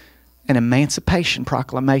Lincoln, an emancipation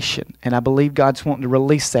proclamation. And I believe God's wanting to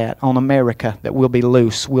release that on America, that we'll be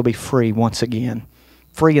loose, we'll be free once again,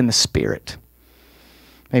 free in the Spirit.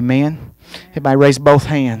 Amen. Everybody raise both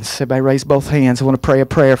hands. Everybody raise both hands. I want to pray a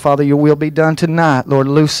prayer. Father, your will be done tonight. Lord,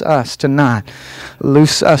 loose us tonight.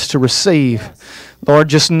 Loose us to receive. Lord,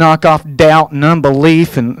 just knock off doubt and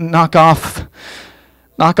unbelief and knock off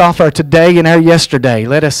our today and our yesterday.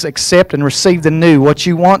 Let us accept and receive the new. What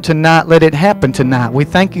you want tonight, let it happen tonight. We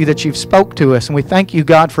thank you that you've spoke to us, and we thank you,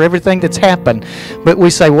 God, for everything that's happened. But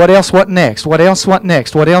we say, what else, what next? What else, what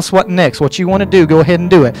next? What else, what next? What you want to do, go ahead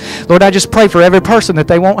and do it. Lord, I just pray for every person that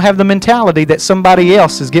they won't have the mentality that somebody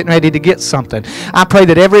else is getting ready to get something. I pray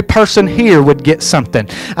that every person here would get something.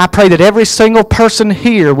 I pray that every single person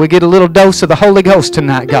here would get a little dose of the Holy Ghost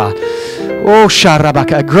tonight, God. Oh,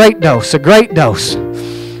 Sharabaka, a great dose, a great dose.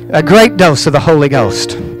 A great dose of the Holy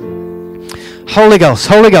Ghost. Holy Ghost,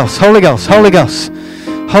 Holy Ghost, Holy Ghost, Holy Ghost.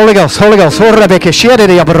 Holy Ghost, Holy Ghost. Holy Ghost, Holy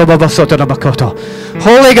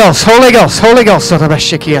Ghost, Holy Ghost, Holy Ghost.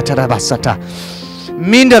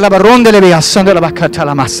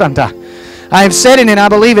 I have said it and I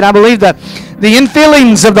believe it. I believe that the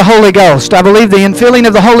infillings of the Holy Ghost, I believe the infilling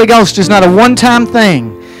of the Holy Ghost is not a one-time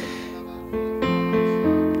thing.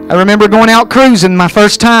 I remember going out cruising my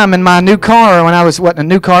first time in my new car when I wasn't a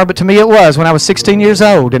new car, but to me it was, when I was 16 years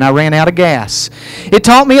old and I ran out of gas. It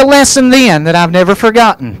taught me a lesson then that I've never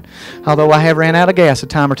forgotten, although I have ran out of gas a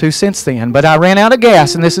time or two since then. But I ran out of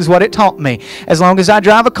gas, and this is what it taught me. As long as I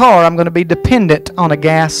drive a car, I'm going to be dependent on a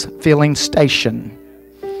gas filling station.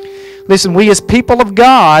 Listen, we as people of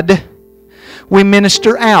God, we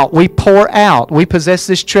minister out, we pour out. We possess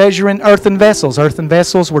this treasure in earthen vessels. Earthen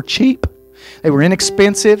vessels were cheap. They were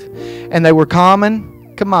inexpensive, and they were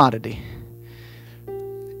common commodity.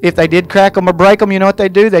 If they did crack them or break them, you know what they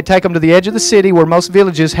do? They take them to the edge of the city where most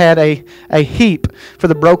villages had a heap for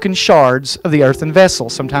the broken shards of the earthen vessel.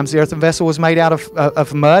 Sometimes the earthen vessel was made out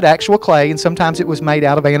of mud, actual clay, and sometimes it was made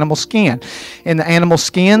out of animal skin. In the animal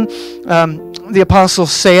skin, the apostle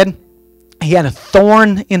said he had a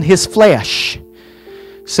thorn in his flesh.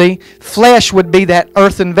 See, flesh would be that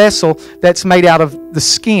earthen vessel that's made out of the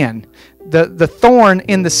skin. The thorn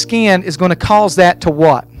in the skin is going to cause that to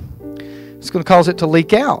what? It's going to cause it to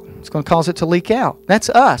leak out. It's going to cause it to leak out. That's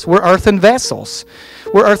us. We're earthen vessels.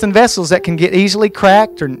 We're earthen vessels that can get easily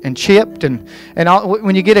cracked and chipped. And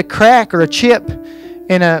when you get a crack or a chip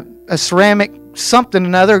in a ceramic something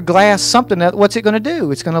another, glass something, what's it going to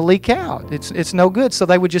do? It's going to leak out. It's no good. So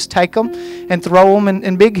they would just take them and throw them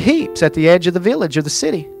in big heaps at the edge of the village or the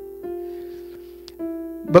city.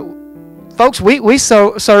 But folks, we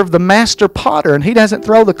serve the master potter, and he doesn't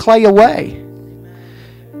throw the clay away.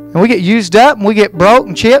 And we get used up, and we get broke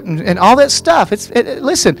and chipped and all that stuff.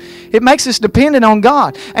 Listen, it makes us dependent on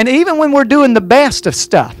God. And even when we're doing the best of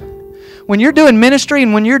stuff, when you're doing ministry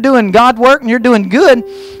and when you're doing God work and you're doing good,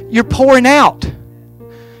 you're pouring out.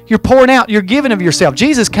 You're pouring out. You're giving of yourself.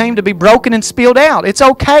 Jesus came to be broken and spilled out. It's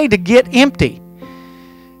okay to get empty.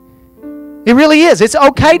 It really is. It's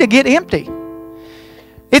okay to get empty.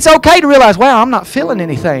 It's okay to realize, wow, I'm not feeling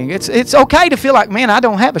anything. It's okay to feel like, man, I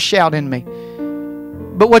don't have a shout in me.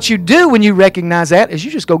 But what you do when you recognize that is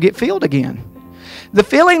you just go get filled again. The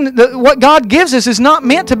feeling, what God gives us is not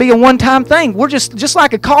meant to be a one-time thing. We're just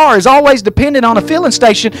like a car is always dependent on a filling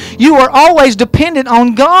station. You are always dependent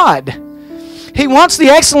on God. He wants the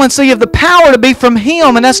excellency of the power to be from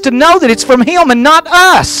Him and us to know that it's from Him and not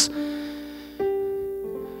us.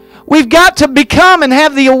 We've got to become and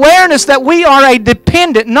have the awareness that we are a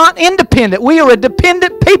dependent, not independent. We are a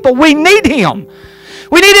dependent people. We need Him.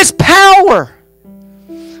 We need His power.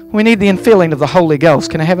 We need the infilling of the Holy Ghost.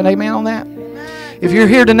 Can I have an amen on that? If you're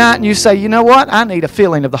here tonight and you say, you know what? I need a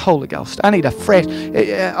filling of the Holy Ghost. I need a fresh...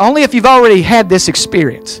 only if you've already had this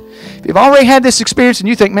experience. If you've already had this experience and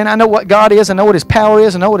you think, man, I know what God is. I know what His power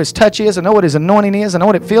is. I know what His touch is. I know what His anointing is. I know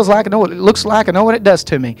what it feels like. I know what it looks like. I know what it does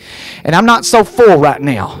to me. And I'm not so full right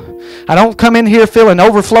now. I don't come in here feeling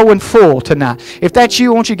overflowing full tonight. If that's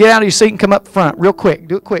you, I want you to get out of your seat and come up front real quick.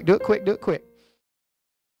 Do it quick. Do it quick. Do it quick.